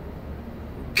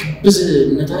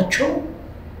ግብዝነታቸው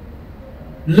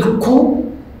ልኩ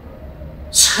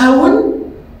ሰውን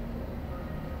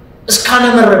እስካለ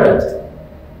መረዳት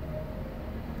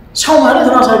ሰው ማለት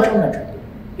ራሳቸው ናቸው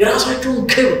የራሳቸውን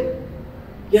ክብር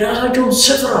የራሳቸውን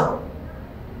ስፍራ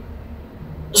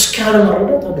እስካለ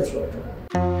መረዳት አድርሷቸው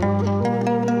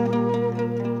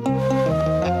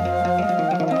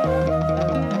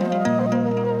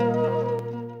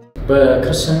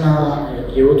በክርስትና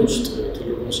ህይወት ውስጥ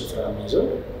ትልቁን ስፍራ የሚይዘው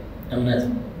እምነት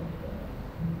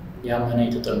ያመነ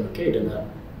የተጠመቀ ይድናል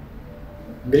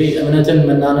እንግዲህ እምነትን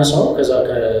የምናነሳው ከዛ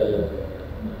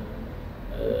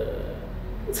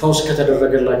ፈውስ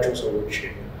ከተደረገላቸው ሰዎች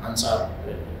አንፃር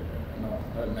ነው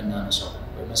የምናነሳው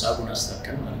መጻጉዕን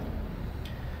አስተካከል ማለት ነው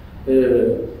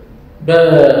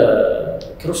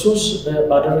በክርስቶስ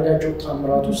ባደረጋቸው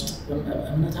ታምራት ውስጥ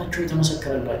እምነታቸው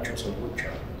የተመሰከረላቸው ሰዎች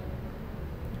አሉ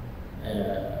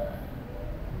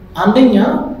አንደኛ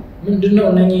ምንድነው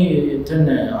እነኚህ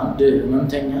አንድ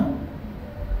ህመምተኛ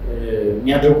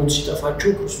የሚያደርጉት ሲጠፋቸው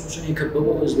ክርስቶስን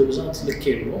የከበበው ህዝብ ብዛት ልክ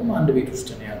የለውም አንድ ቤት ውስጥ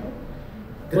ነው ያለው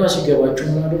ግራ ሲገባቸው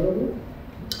ምን አደረጉ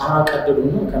ጣራ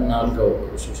ቀደዱና ከናልጋው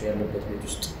ክርስቶስ ያለበት ቤት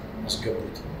ውስጥ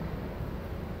አስገቡት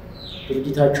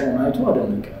ድርጊታቸውን አይቶ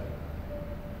አደነቀ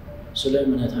ስለ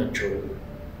እምነታቸው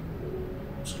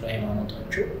ስለ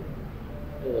ሃይማኖታቸው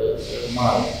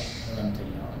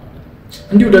ህመምተኛ ማለት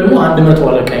እንዲሁ ደግሞ 100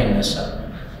 አለቃ ይነሳል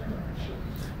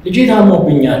ልጄ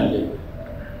ታሞብኛል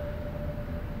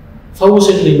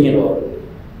ፈውስልኝ ይለዋል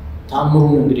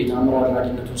ታምሩን እንግዲህ ታምር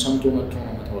አድራጊነቱን ሰምቶ መጥቶ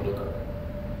ነው መተወለቀ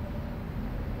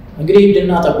እንግዲህ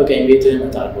ሂድና ጠብቀኝ ቤትህ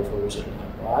እመጣለሁ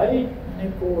ፈውስልሃለሁ አይ እኔ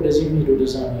እኮ ወደዚህ ሄዶ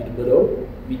ወደዛ ሄድ ብለው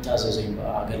የሚታዘዘኝ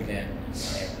አገልጋይ ነው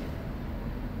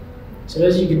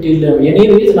ስለዚህ ግድ የለም የኔ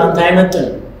ቤት ላንተ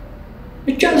አይመጥንም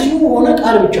ብቻ እዚሁ ሆነ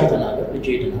ቃል ብቻ ተናገር ልጄ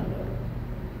ይድናል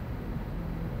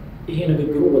ይሄ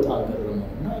ንግግሩ በጣም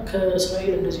ገረመውና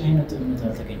ከእስራኤል እንደዚህ አይነት እምነት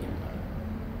አልተገኘም ማለት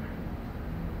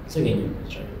ተገኘም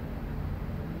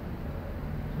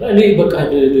ላይ በቃ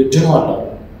ድኗል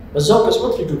በዛው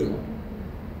ቅጽበት ልጁ ድኗል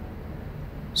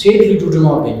ሴት ልጁ ድኗ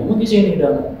አገኘው ምን ጊዜ ነው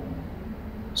ዳነው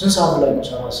ስንት ሰዓት ላይ ነው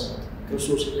 7 ሰዓት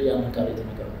ክርስቶስ ያን ቃል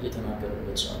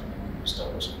የተናገረበት ሰዓት ነው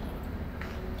ያስታውሳል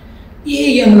ይሄ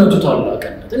የእምነቱ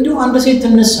ታላቅነት እንዲሁ አንድ ሴት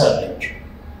ትነሳለች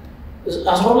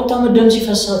 12 ዓመት ደም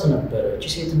ሲፈሳት ነበር እቺ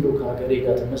ሴት እንደው ከሀገሬ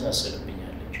ጋር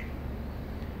ተመሳሰለብኛለች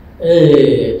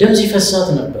ደም ሲፈሳት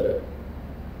ነበር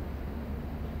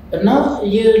እና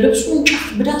የልብሱን ጫፍ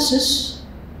ብዳስስ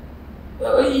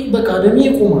በቃ ደሜ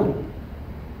ይቆማል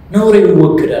ነውሬ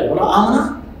ይወገዳል ብላ አምና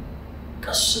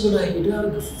ቀስ ብላ ሄዳ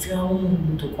ግፊያውን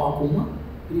ተቋቁማ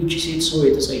እቺ ሴት ሰው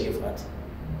የተጸየፋት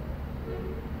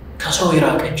ከሰው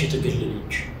የራቀች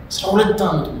ትግልልች 12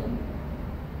 ዓመት ነው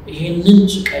ይሄንን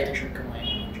ስቃይ ተሸክማ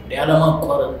ያለች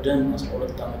ያለማቋረጥ ደም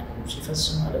 12 ዓመት ነው ሲፈስ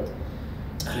ማለት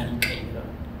ጠረን ይቀይራል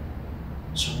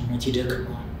ሰውነት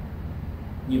ይደክማል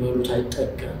ይበሉት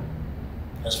አይጠገም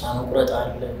ተስፋ መቁረጥ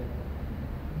አለ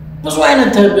ብዙ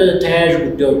አይነት ተያያዥ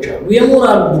ጉዳዮች አሉ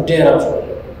የሞራል ጉዳይ ራሱ አለ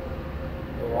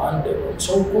አንድ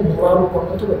ሰው እኮ ሞራሉ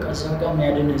ከሞተ በቃ እዛጋ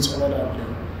የሚያድን ጸበል አለ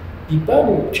ቢባል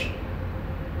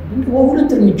እንደው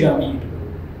ሁለት እርምጃ መሄድ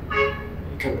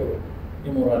ይከብዳል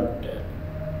የሞራል ጉዳይ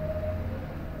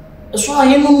እሷ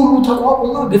ይሄንን ሁሉ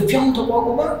ተቋቁማ ግፊያውን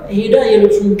ተቋቁማ ሄዳ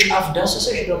የልብሱን ጫፍ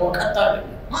ዳሰሰሽ ደግሞ ቀጣለ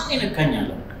ማን ይነካኛል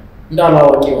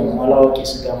እንዳላዋቂ ነው አላዋቂ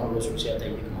ስጋ መልበሱ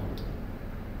ሲያጠይቅ ማለት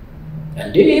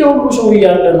እንዴ ይሄ ሁሉ ሰው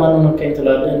ያለ ማን ነካኝ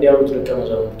ትላለ እንዲያውት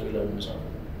ለከመዛውቱ ይላል መሳው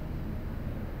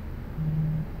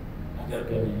ነገር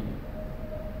ግን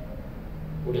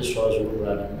ወደ እሷ ዙር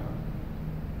አለና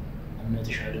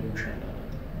እምነትሽ አድኖሻል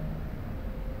አላት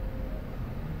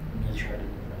እምነትሽ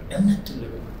አድኖሻል እምነት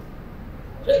ትልቅ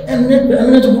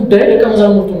እምነት ጉዳይ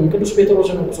ለከመዛውቱ ቅዱስ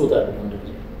ጴጥሮስን ወቅሶታል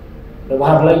እንደዚህ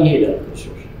በባህር ላይ ይሄዳል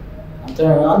ክርስቶስ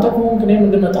አንተ ኮንክ ነኝ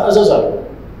እንደመጣ አዘዛለሁ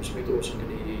ቅዱስ ጴጥሮስ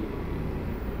እንግዲህ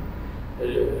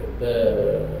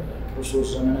በክርስቶስ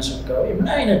ዘመነ ስጋዌ ምን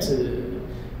አይነት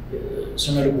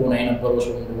ስነልቦና የነበረው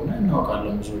ሰው እንደሆነ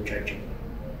እናውቃለን ብዙዎቻችን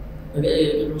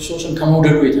ክርስቶስን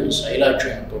ከመውደዱ የተነሳ ይላቸው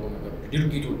የነበሩ ነገሮች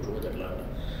ድርጊቶቹ በጠቅላላ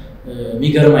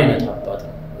የሚገርም አይነት አባት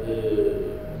ነው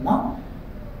እና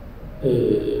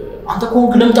አንተ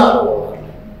ኮንክ ልምጣ አለው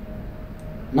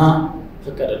እና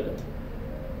ፈቀደለት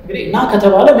እንግዲህ እና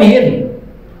ከተባለ መሄድ ነው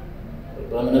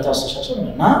በእምነት አስተሳሰብ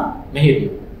እና መሄድ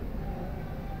ነው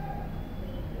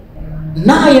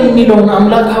እና የሚለውን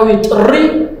አምላካዊ ጥሪ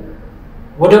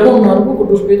ወደ ጎን አድርጎ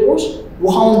ቅዱስ ጴጥሮስ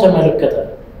ውሃውን ተመለከተ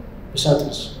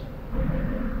እሳትስ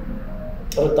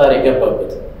ጥርጣሬ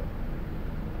ገባበት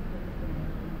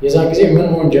የዛ ጊዜ ምን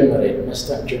ሆን ጀመረ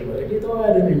መስጠት ጀመረ ጌታው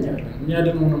ያድነኛል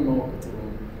የሚያድነውንም ማወቅ ጥሩ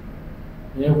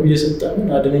ነው የሰጠን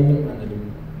አድነኝም አንልም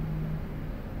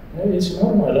እሺ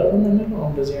ኖርማል ነው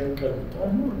እንደዚህ አይነት ቀርቶ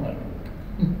ኖርማል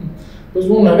ብዙ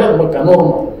ነገር በቃ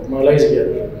ኖርማል ኖርማላይዝ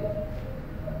ያደረገ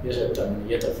የሰጠን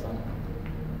እየጠፋ ነው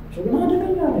ግን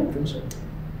አድነኛል ነው ሰጠ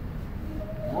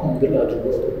አሁን ግን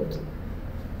አድርጎት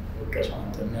በቃ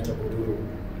ሳንተና ተቆጥሮ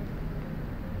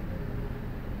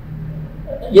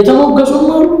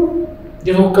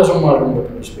የተሞገሱም አሉ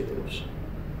በቅዱስ ጴጥሮስ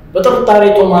በጥርጣሬ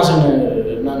ቶማስን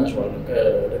እናነሳዋለን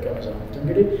ከደቀ መዛሙርት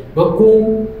እንግዲህ በጎ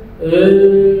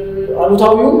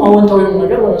አሉታዊውም አዎንታዊውም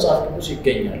ነገር በመጽሐፍ ቅዱስ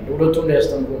ይገኛል ሁለቱም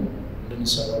ሊያስተምሩ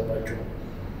እንድንሰራባቸው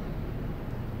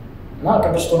እና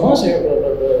ቅዱስ ቶማስ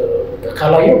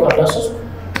ካላየው ካላሰሱ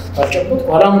ካልጨበጥ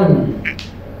ኋላምንም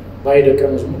ባይደቀ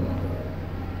መዝሙር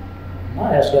እና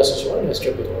ያስዳስሰዋል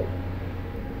ያስጨብጠዋል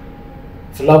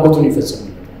ፍላጎቱን ይፈጽማል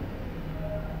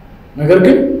ነገር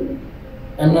ግን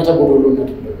እምነተ ጎዶሎነቱ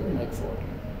ደግሞ ያክፈዋል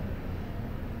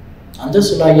አንተ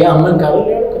ስላየ አመን ካለ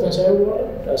ያለው ከተንሳየው በኋላ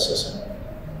ዳሰሰ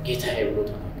ጌታዬ ብሎ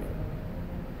ተናገረ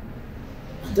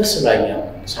አንተ ስላየ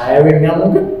ሳያዩ የሚያምኑ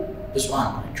ግን ብፁዓን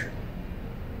ናቸው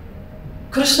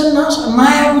ክርስትና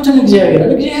ማያዩትን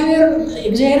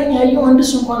እግዚአብሔርን ያየው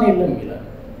አንድስ እንኳን የለም ይላል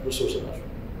ክርስቶስ ራሱ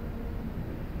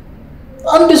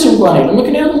አንድስ እንኳን የለም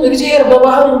ምክንያቱም እግዚአብሔር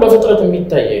በባህሪው ለፍጥረት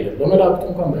የሚታይ አይደለም በመላእክቱ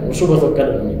እንኳን እሱ በፈቀደ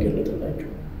ነው የሚገለጥላቸው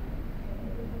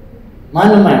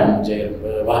ማንም አይሆንም እግዚአብሔር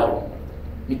በባህሪው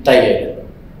የሚታይ አይደለም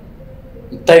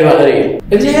የሚታይ ባህሪ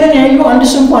እግዚአብሔርን ያየው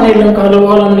አንድስ እንኳን የለም ካለ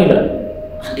በኋላ ምን ይላል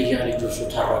አንድያ ልጁ እሱ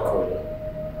ተረከው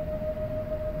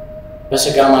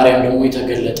በስጋ ማርያም ደግሞ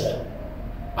የተገለጠ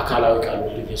አካላዊ ቃል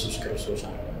ኢየሱስ ክርስቶስ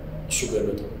አለ እሱ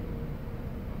ገለጠው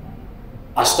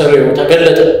አስተርእዮ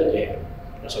ተገለጠ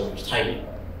ለሰዎች ታየ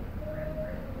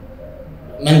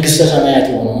መንግስተ ሰማያት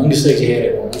የሆነው መንግስተ እግዚአብሔር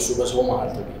የሆነው እሱ በሰው መሃል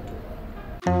ተገኘ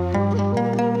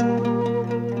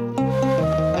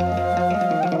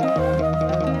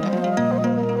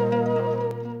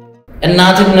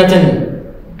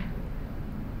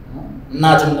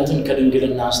እናትነትን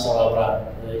ከድንግልና አስተባብራ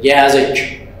የያዘች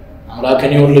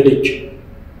አምላክን የወለደች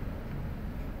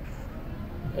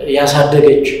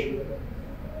ያሳደገች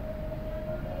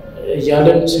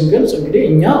እያለን ስንገልጽ እንግዲህ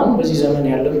እኛ አሁን በዚህ ዘመን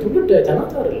ያለን ትውልድ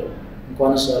አይተናት አይደለም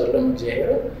እንኳንስ አይደለም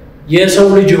እግዚአብሔር የሰው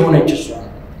ልጅ የሆነች እሷ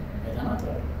አይተናት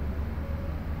አይደለም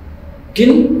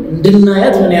ግን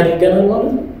እንድናያት ምን ያደርገናል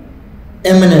ማለት ነው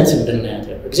እምነት እንድናያት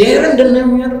እግዚአብሔር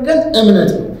እንድናየው ያደርገን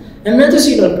እምነት ነው እምነት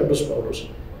ሲላል ቅዱስ ጳውሎስ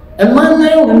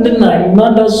እማናየው እንድናየው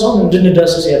ማንዳሰው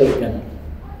እንድንዳሰስ ያደርገናል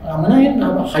አምናየና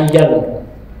ኃያል ነው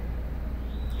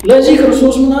ለዚህ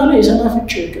ክርስቶስ ምን አለ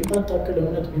የሰናፍጭ ቅንጣት ታክል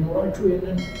እምነት ቢኖራችሁ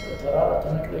ይሄንን ተራራ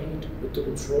ተነቅለህ ሂድ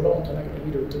ብትሉት ሾላውን ተነቅለህ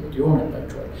ሂድ ብትሉት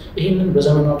ይሆንላችኋል ይሄንን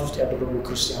በዘመናት ውስጥ ያደረጉ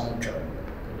ክርስቲያኖች አሉ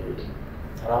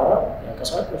ተራራ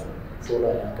ያንቀሳቀሱ ሾላ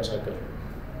ያንቀሳቀሱ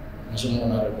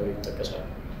መስሙን አረጋው ይተከሳል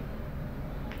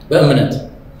በእምነት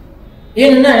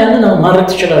ይሄንና ያንን ማድረግ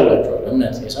ትችላላችሁ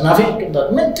እምነት የሰናፍጭ ቅንጣት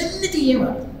ምን ትንጥዬ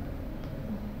ማለት ነው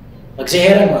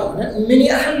እግዚአብሔር ማለት ምን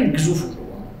ያህል ግዙፍ ነው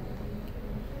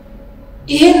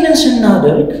ይሄንን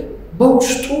ስናደርግ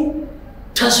በውስጡ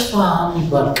ተስፋ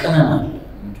የሚባል ቀመም አለ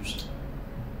ውስጥ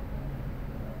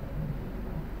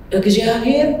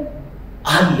እግዚአብሔር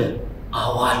አለ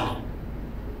አዋል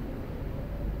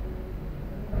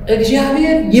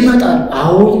እግዚአብሔር ይመጣል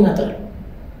አዎ ይመጣል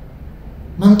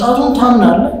መምጣቱን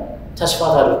ታምናለህ ተስፋ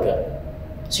ታደርጋለህ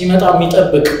ሲመጣ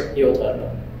የሚጠብቅ ይወጣል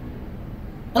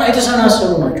እና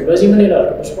የተሰናሰሉ ናቸው በዚህ ምን ይላል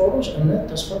ቅዱስ ጳውሎስ እምነት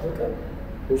ተስፋ ፍቅር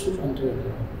ሁሉ አንተ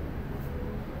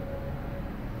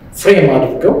ፍሬም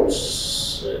አድርገው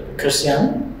ክርስቲያን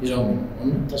ይዘው ነው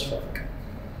ተስፋ ፍቅር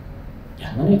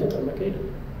ያንን የተጠመቀ ይላል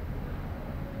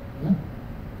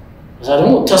እዛ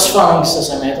ደግሞ ተስፋ መንግስተ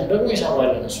ሰማያትን ደግሞ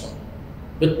ይሰራል እነሱ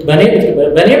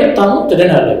በኔ በጣም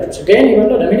ትድናላችሁ ስጋዬን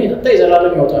ይበላ ደሜን ይጠጣ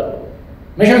የዘላለም ይወጣል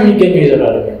መቼ ነው የሚገኘው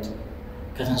የዘላለም ሕይወት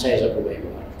ከትንሣኤ ዘጉባኤ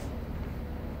በኋላ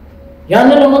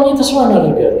ያንን ለማግኘት ተስፋ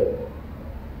እናደርጋለን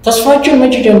ተስፋችን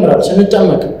መቼ ይጀምራል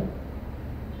ስንጠመቅ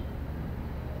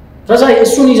ከዛ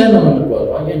እሱን ይዘን ነው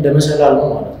የምንጓዘው አየ እንደ መሰላል ነው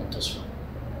ማለት ነው ተስፋ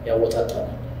ያወጣጣል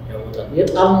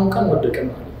የጣልነው ቀን ወደቀን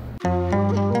ማለት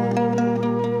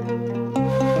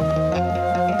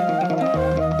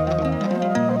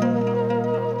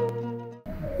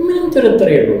ምንም ጥርጥር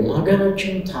የለውም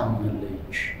ሀገራችን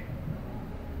ታማለች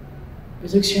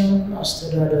ቤተክርስቲያን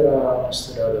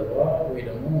አስተዳደሯ ወይ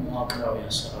ደግሞ መዋቅራዊ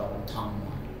አሰራሩ ታሟል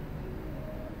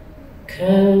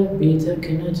ከቤተ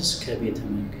ክህነት እስከ ቤተ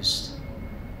መንግስት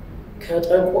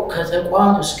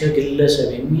ከተቋም እስከ ግለሰብ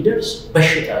የሚደርስ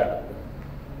በሽታ አለ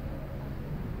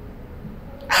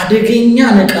አደገኛ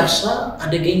ነቀርሳ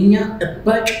አደገኛ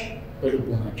እባጭ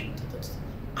በልቦናችን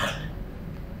ተተክቷል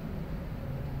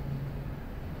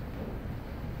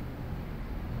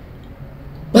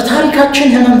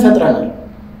በታሪካችን ህመም ፈጥረናል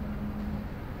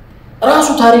ራሱ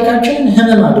ታሪካችንን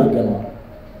ህመም አድርገናል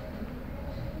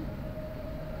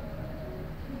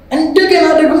እንደገና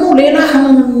ደግሞ ሌላ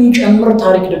ህመም የሚጨምር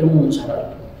ታሪክ ደግሞ እንሰራለን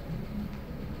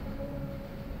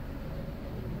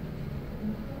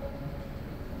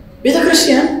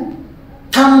ቤተክርስቲያን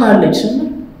ታማለች ስንል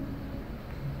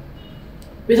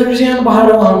ቤተክርስቲያን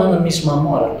ባህሪዋ ህመም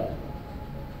የሚስማማው አይደለም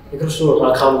የክርስቶስ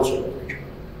አካሉ ስለሆነች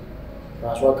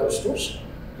ራሷ ክርስቶስ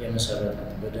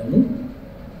የመሰረታት በደሙ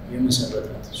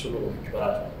የመሰረታት ስለሆነች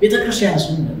በራሷ ቤተክርስቲያን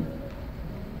ስንል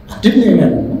አንድም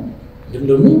ነው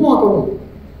ደግሞ ማቀሩ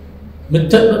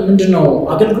ምንድነው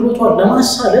አገልግሎቷን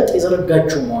ለማሳለጥ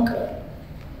የዘረጋችው መዋቅር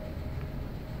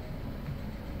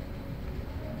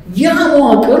ያ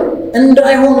መዋቅር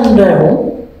እንዳይሆን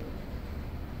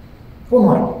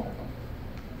ሆኗል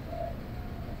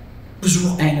ብዙ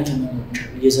አይነት ህመሞች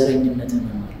የዘረኝነት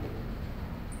ህመም አለ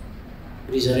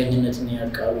የዘረኝነትን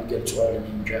ያቃሉ ይገልጿል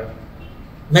እንጃ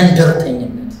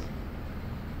መንደርተኝነት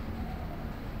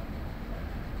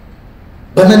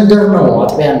በመንደር ነው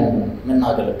አጥቢያን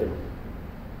ምናገለግለው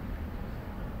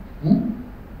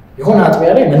የሆነ አጥቢያ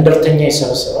ላይ መንደርተኛ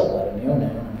ይሰበሰባል ማለት ነው የሆነ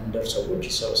መንደር ሰዎች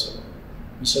ይሰበሰባሉ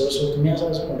የሚሰበሰቡት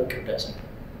የሚያሳዝነው ለቅዳሴ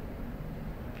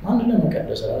ማን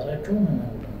ለመቀደስ ራሳቸው ምን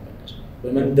ለመቀደስ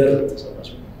በመንደር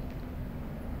ተሰባስበው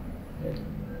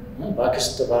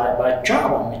ባክስት ባቻ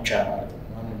ባምቻ ማለት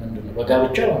ነው ምንድነው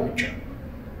በጋብቻ ባምቻ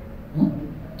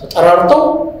ተጠራርተው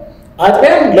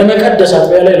አጥቢያን ለመቀደስ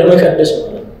አጥቢያ ላይ ለመቀደስ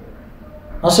ማለት ነው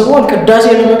አስበዋል ቅዳሴ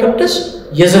ለመቀደስ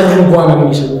የዘር ልጓም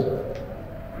የሚስቡ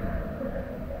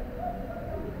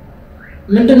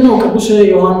ምንድነው ቅዱስ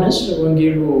ዮሐንስ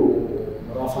ወንጌሉ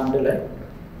ምዕራፍ 1 ላይ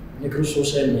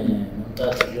የክርስቶስን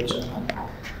መምጣት ይገልጻል።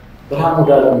 ብርሃን ወደ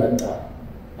ዓለም መጣ፣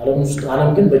 ዓለም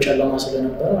ግን በጨለማ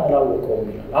ስለነበረ አላወቀውም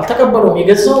ይላል። አልተቀበሉም፣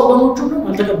 የገዛ ወገኖቹም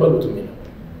አልተቀበሉትም ይላል።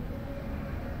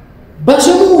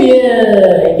 በስሙ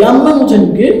ያመኑትን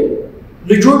ግን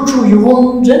ልጆቹ ይሆኑ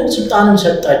ዘንድ ስልጣንን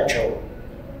ሰጣቸው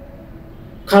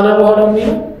ካለ በኋላ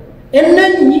ነው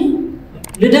እነኚህ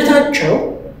ልደታቸው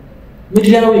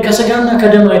ምድራዊ ከስጋና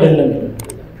ከደም አይደለም ይላል።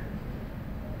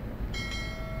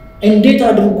 እንዴት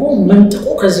አድርጎ መንጥቆ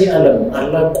ከዚህ ዓለም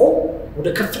አላቆ ወደ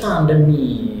ከፍታ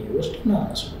እንደሚወስድና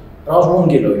ራሱ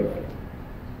ወንጌላዊ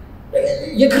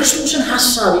የክርስቶስን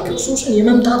ሐሳብ የክርስቶስን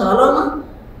የመምጣት ዓላማ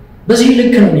በዚህ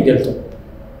ልክ ነው የሚገልጠው።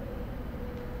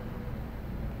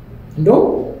 እንደው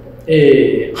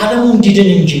ዓለሙ እንዲድን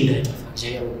እንጂ እንዳይጠፋ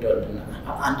እግዚአብሔር ወዷልና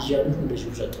አንድ ያሉ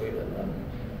እንደዚህ ሰጥቶ ይላል።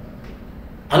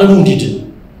 ዓለሙ እንዲድን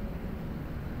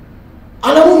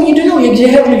ዓለሙ እንዲድነው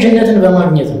የእግዚአብሔር ልጅነትን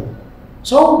በማግኘት ነው።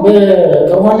 ሰው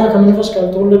ከውሃና ከመንፈስ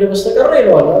ካልተወለደ በስተቀር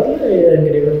ይለዋል አይደል?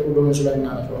 እንግዲህ በሁሉ መስላና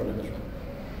ነው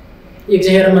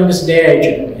የእግዚአብሔር መንግስት ዳይ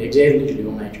አይችልም። የእግዚአብሔር ልጅ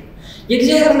ሊሆን አይችልም።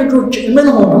 የእግዚአብሔር ልጆች ምን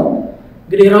ሆነው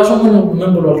እንግዲህ ራሱ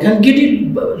ምን ብሏል? ከእንግዲህ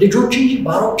ልጆች እንጂ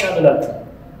ባሮች አይደላችሁ።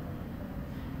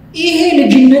 ይሄ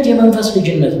ልጅነት የመንፈስ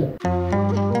ልጅነት ነው።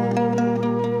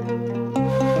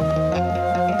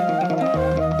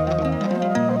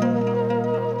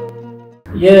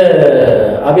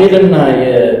 የአቤልና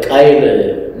የቃይል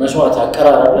መስዋዕት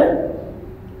አቀራረብ ላይ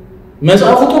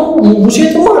መጽሐፉ ሙሴ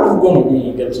ጥሩ አድርጎ ነው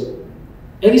የሚገልጸው።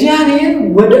 እግዚአብሔር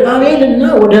ወደ አቤልና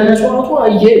ወደ መስዋዕቱ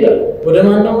አየ ይላል። ወደ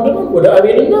ማንና ወደ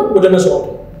አቤልና ወደ መስዋዕቱ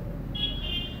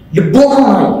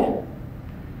ልቦናውን አየ።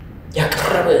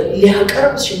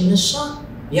 ሊያቀርብ ሲነሳ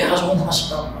የያዘውን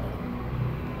ሐሳብ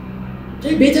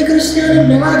ቤተክርስቲያንን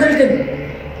ለማገልገል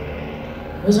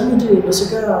በዘመድ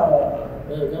በስጋ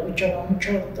ጋብቻ ማምቻ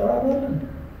ተራራለን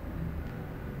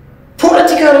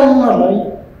ፖለቲካ ነው ማለት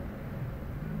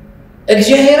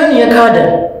እግዚአብሔርን የካደ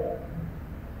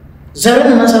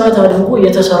ዘርን መሰረት አድርጎ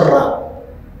የተሰራ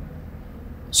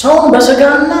ሰውን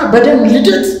በስጋና በደም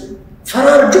ልደት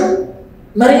ፈራርጆ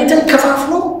መሬትን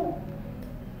ከፋፍሎ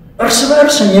እርስ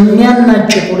በርስ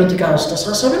የሚያናጭ ፖለቲካ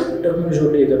አስተሳሰብን ደግሞ ይዞ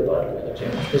ይገባል።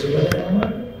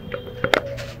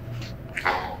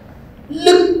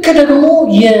 ልክ ደግሞ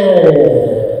የይሁዳን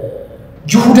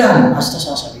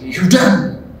አስተሳሰብ የይሁዳን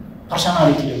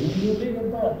ፐርሰናሊቲ ደግሞ ይዞ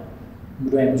ይገባል።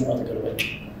 ሙዳይ መስዋዕት ገልባጭ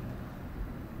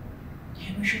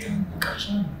የበሽታ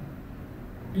መቀርሳን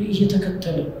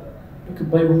እየተከተለ ልክ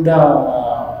በይሁዳ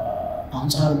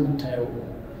አንፃር የምታየው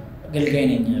አገልጋይ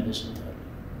ነኝ ያለ ሰው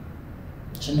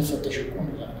ስንፈተሽ እኮ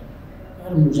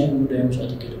ነው ሙዳይ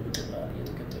መስዋዕት ገልብጥላል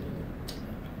እየተከተለ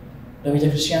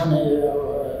ለቤተክርስቲያን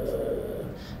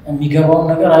የሚገባውን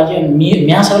ነገር አየ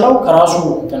የሚያሰላው ከራሱ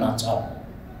እንትን አንፃር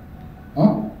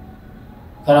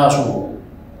ከራሱ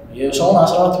የሰውን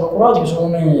አስራት በኩራት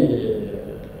የሰውን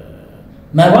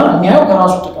መባ የሚያው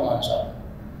ከራሱ ጥቅም አንፃር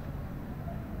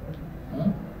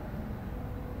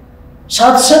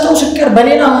ሳትሰጠው ስቀር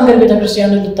በሌላ መንገድ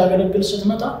ቤተክርስቲያን ልታገለግል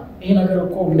ስትመጣ ይሄ ነገር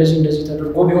እኮ እንደዚህ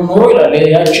ተደርጎ ቢሆን ኖሮ ይላል።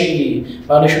 ያቺ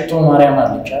ባለ ሽቶ ማርያም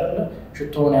አለች አይደል?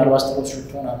 ሽቶውን ያልባስተሮት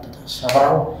ሽቶውን አንተታ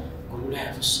ሰብራው ጉሩ ላይ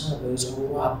አፍሳ በፀጉሩ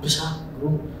አብሳ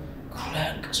ጉሩ ላይ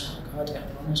አልቀሳ ከኃጢአት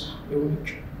ነፃ የሆነች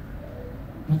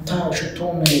መታ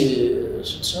ሽቶውን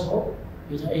ስትሰብረው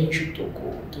ይሄ ሽቶ እኮ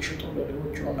ተሽጦ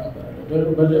ለድሆች ሆነ ነበር።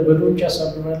 በድሆች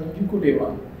ያሳብባል እንጂ እኮ ሌባ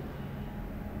ነው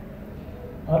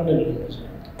አይደል?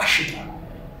 በሽታ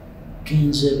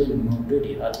ገንዘብን መውደድ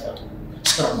የኃጢአቱ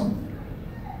ስራ ነው።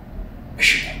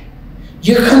 በሽታ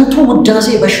የከንቱ ውዳሴ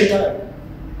በሽታ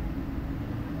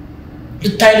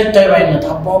ልታይ ባይነት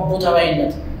አባቦ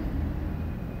ተባይነት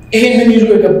ይሄንን ይዞ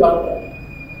ይገባል።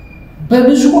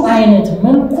 በብዙ አይነት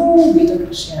መልኩ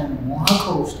ቤተክርስቲያን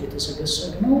መዋቅር ውስጥ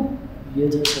የተሰገሰገው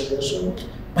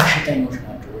በሽተኞች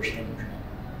ናቸው።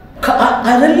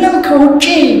 አይደለም ከውጪ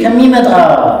ከሚመጣ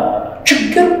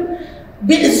ችግር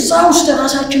በዛ ውስጥ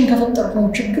ራሳችን ከፈጠርነው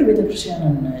ችግር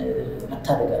ቤተክርስቲያንን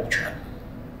መታደግ አልቻለም።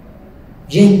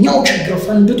 የኛው ችግር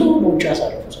ፈንድቶ በውጭ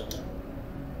አሳልፎ ሰጠ።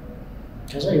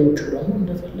 ከዛ የውጭ ደግሞ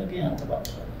እንደፈለገ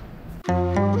ያንተባጥራል።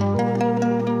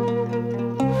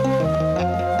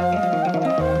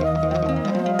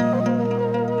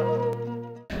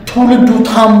 ትውልዱ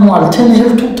ታሟል፣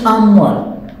 ትምህርቱ ታሟል።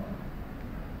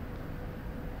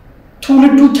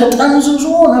 ትውልዱ ተጠንዝዞ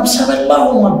ነፍሰ በላ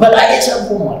ሆኗል፣ በላይ ሰብ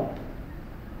ሆኗል።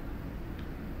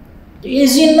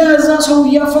 የዚህና እዛ ሰው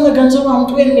እያፈነ ገንዘብ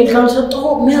አምጦ የሚል ካልሰጠው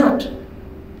ምሕረት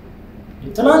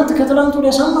ከትላንት ወደ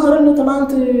ሰማረን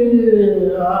ትላንት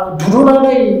ዱዶላ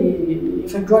ላይ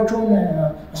የፈጇቸውን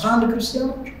 11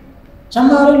 ክርስቲያኖች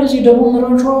ሰማረን ለዚህ ደቡብ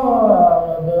ምዕራሿ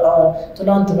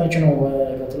ትላንት መች ነው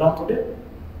ትላንት ወደ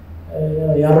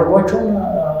ያረጓቸውን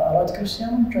አራት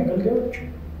ክርስቲያኖች አገልጋዮች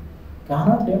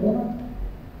ካህናት ዲያቆናት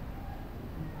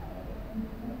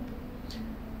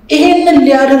ይሄንን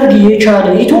ሊያደርግ የቻለ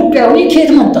ኢትዮጵያዊ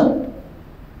ከየት መጣ?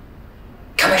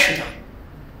 ከበሽታ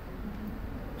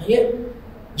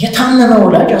የታመመ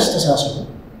ወላጅ አስተሳሰቡ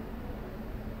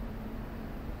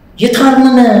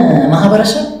የታመመ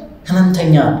ማህበረሰብ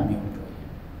ህመምተኛ ነው።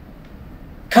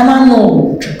 ከማን ነው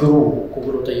ችግሩ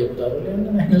ብሎ ጠየቁት አይደል?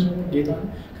 ያንን አይነሱ ጌታ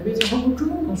ከቤተሰቦቹ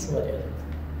ነው እሱ አይደል?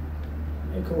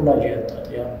 ከወላጅ ያጣት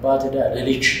የአባት ዕዳ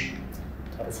ለልጅ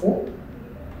ተርፎ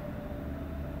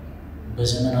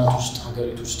በዘመናት ውስጥ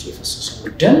ሀገሪቱ ውስጥ የፈሰሰው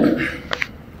ደም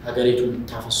ሀገሪቱን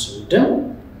ታፈሰው ደም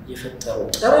የፈጠረው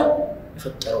ጠረን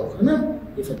የፈጠረው ህመም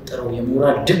የፈጠረው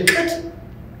የሞራል ድቀት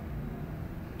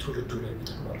ትውልዱ ላይ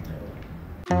በተግባር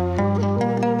ታይቷል።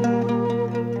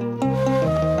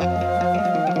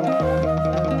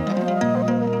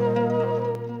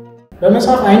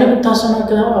 በመጽሐፍ አይነ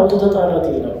ብታሰናክል አውጥተህ ጣላት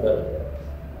ይል ነበር።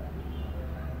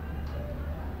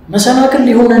 መሰናክል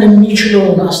ሊሆነን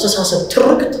የሚችለውን አስተሳሰብ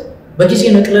ትርክት በጊዜ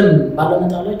ነቅለን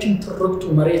ባለመጣላችን ትርክቱ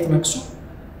መሬት ነክሶ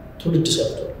ትውልድ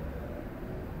ሰርቷል።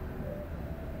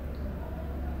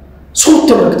 ሱት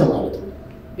ትርክት ማለት ነው።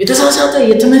 የተሳሳተ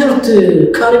የትምህርት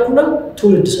ካሪኩለም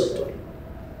ትውልድ ሰርቷል።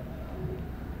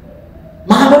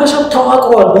 ማህበረሰብ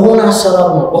ተዋቅሯል በሆነ አሰራር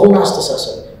ነው በሆነ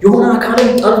አስተሳሰብ የሆነ አካልን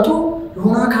ጠልቶ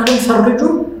የሆነ አካልን ፈርጆ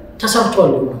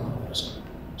ተሰርቷል የሆነ ማህበረሰብ።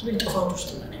 ስለዚህ ጥፋት ውስጥ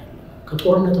ነው ያለው።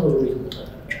 ከጦርነት አዙሪት መውጣት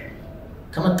አልቻለም።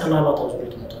 ከመጠላላት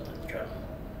አዙሪት መውጣት አልቻለም።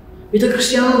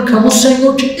 ቤተክርስቲያኑን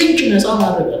ከሙሰኞች እጅ ነፃ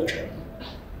ማድረግ አልቻለም።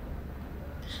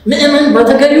 ምእመን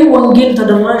በተገቢው ወንጌል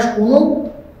ተደራሽ ሆኖ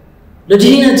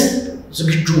ለድህነት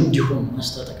ዝግጁ እንዲሆን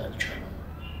ማስታጠቅ አልቻለም።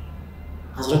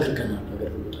 አዝረክርከናል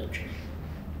አገልግሎታችን።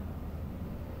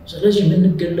 ስለዚህ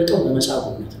የምንገለጠው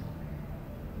በመጻጉዕነት ነው፣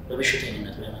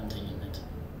 በበሽተኝነት በህመምተኝነት።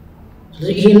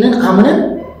 ስለዚህ ይህንን አምነን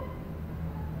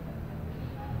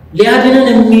ሊያድነን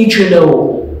የሚችለው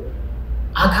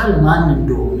አካል ማን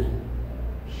እንደሆነ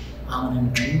አምነን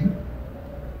ጭምር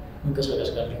መንቀሳቀስ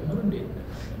ካልጀመረ እንዴት ነው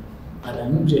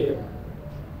አዳኙ እግዚአብሔር ነው።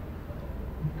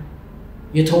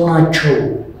 የተውናቸው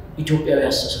ኢትዮጵያዊ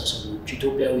አስተሳሰቦች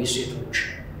ኢትዮጵያዊ እሴቶች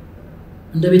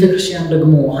እንደ ቤተክርስቲያን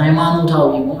ደግሞ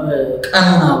ሃይማኖታዊ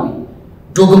ቀኖናዊ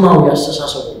ዶግማዊ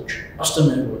አስተሳሰቦች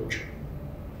አስተምህሮች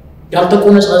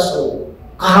ያልተቆነጻጸሩ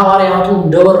ከሐዋርያቱ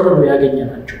እንደወረዱ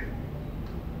ያገኘናቸው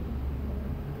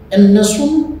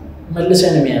እነሱን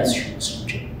መልሰን መያዝ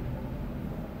ስንችል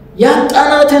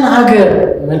ያጣናትን ሀገር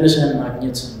መልሰን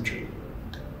ማግኘት ስንችል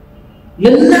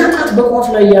ለናጣት በቋፍ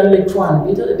ላይ ያለችዋን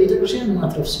ቤተክርስቲያን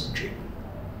ማትረፍ ስንችል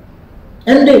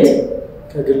እንዴት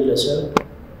ከግለሰብ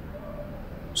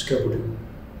እስከ ቡድን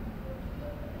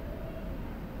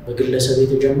በግለሰብ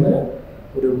የተጀመረ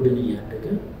ወደ ቡድን እያደገ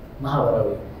ማህበራዊ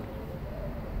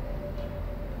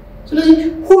ስለዚህ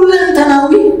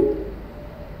ሁለንተናዊ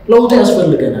ለውጥ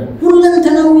ያስፈልገናል።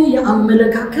 ሁለንተናዊ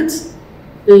የአመለካከት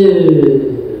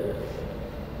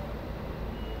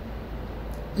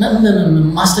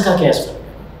ማስተካከያ ያስፈልጋል።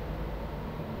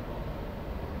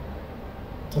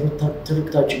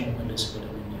 ትርክታችን መለስ ብለን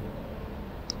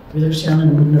ቤተክርስቲያንን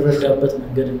የምንረዳበት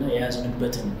መንገድና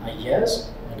የያዝንበትን አያያዝ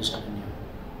መልሰን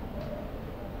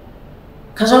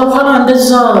ከዛ በኋላ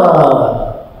እንደዛ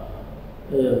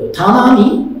ታማሚ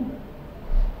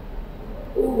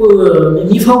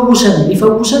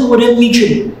ሊፈውሰን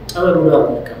ወደሚችል ጠበሉ ጋር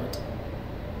እንቀመጥ።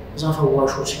 እዛ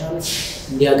ፈዋሹ ሲያልፍ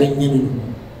እንዲያገኘን ነው።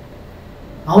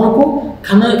 አሁን እኮ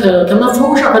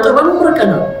ከመፈወሻ ከጠበሉ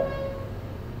ርቀናል፣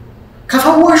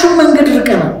 ከፈዋሹ መንገድ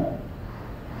ርቀናል።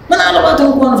 ምናልባት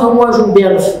እንኳን ፈዋሹ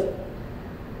ቢያልፍ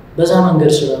በዛ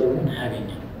መንገድ ስላልሆነ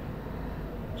አያገኘንም።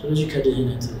 ስለዚህ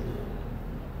ከድህነት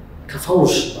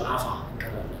ከፈውስ በአፋ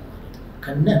እንቀራለን ማለት ነው።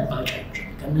 ከነ ባጫችን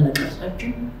ከነ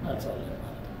ነቀርሳችን አልፋለን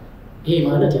ማለት ነው። ይሄ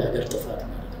ማለት የሀገር ጥፋት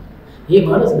ማለት ነው። ይሄ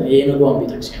ማለት የነጓን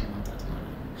ቤተክርስቲያን ማጣት ማለት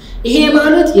ነው። ይሄ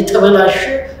ማለት የተበላሸ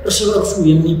እርስ በርሱ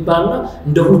የሚባላ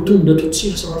እንደ ሁቱ እንደ ቱትሲ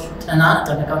እርስ በርሱ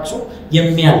ተነካክሶ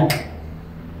የሚያልቅ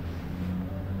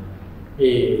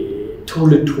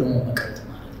ትውልድ ሆኖ መቅረት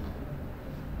ማለት ነው።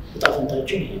 ዕጣ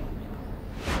ፈንታችን ይሄ ነው።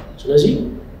 ስለዚህ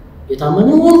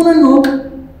የታመነው መሆኑን እንወቅ፣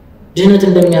 ድህነት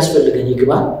እንደሚያስፈልገን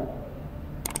ይግባን፣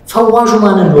 ፈዋሹ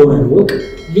ማን እንደሆነ እንወቅ፣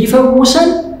 ሊፈውሰን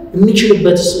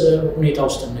የሚችልበት ሁኔታ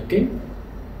ውስጥ እንገኝ።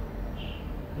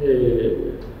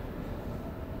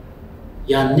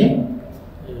 ያኔ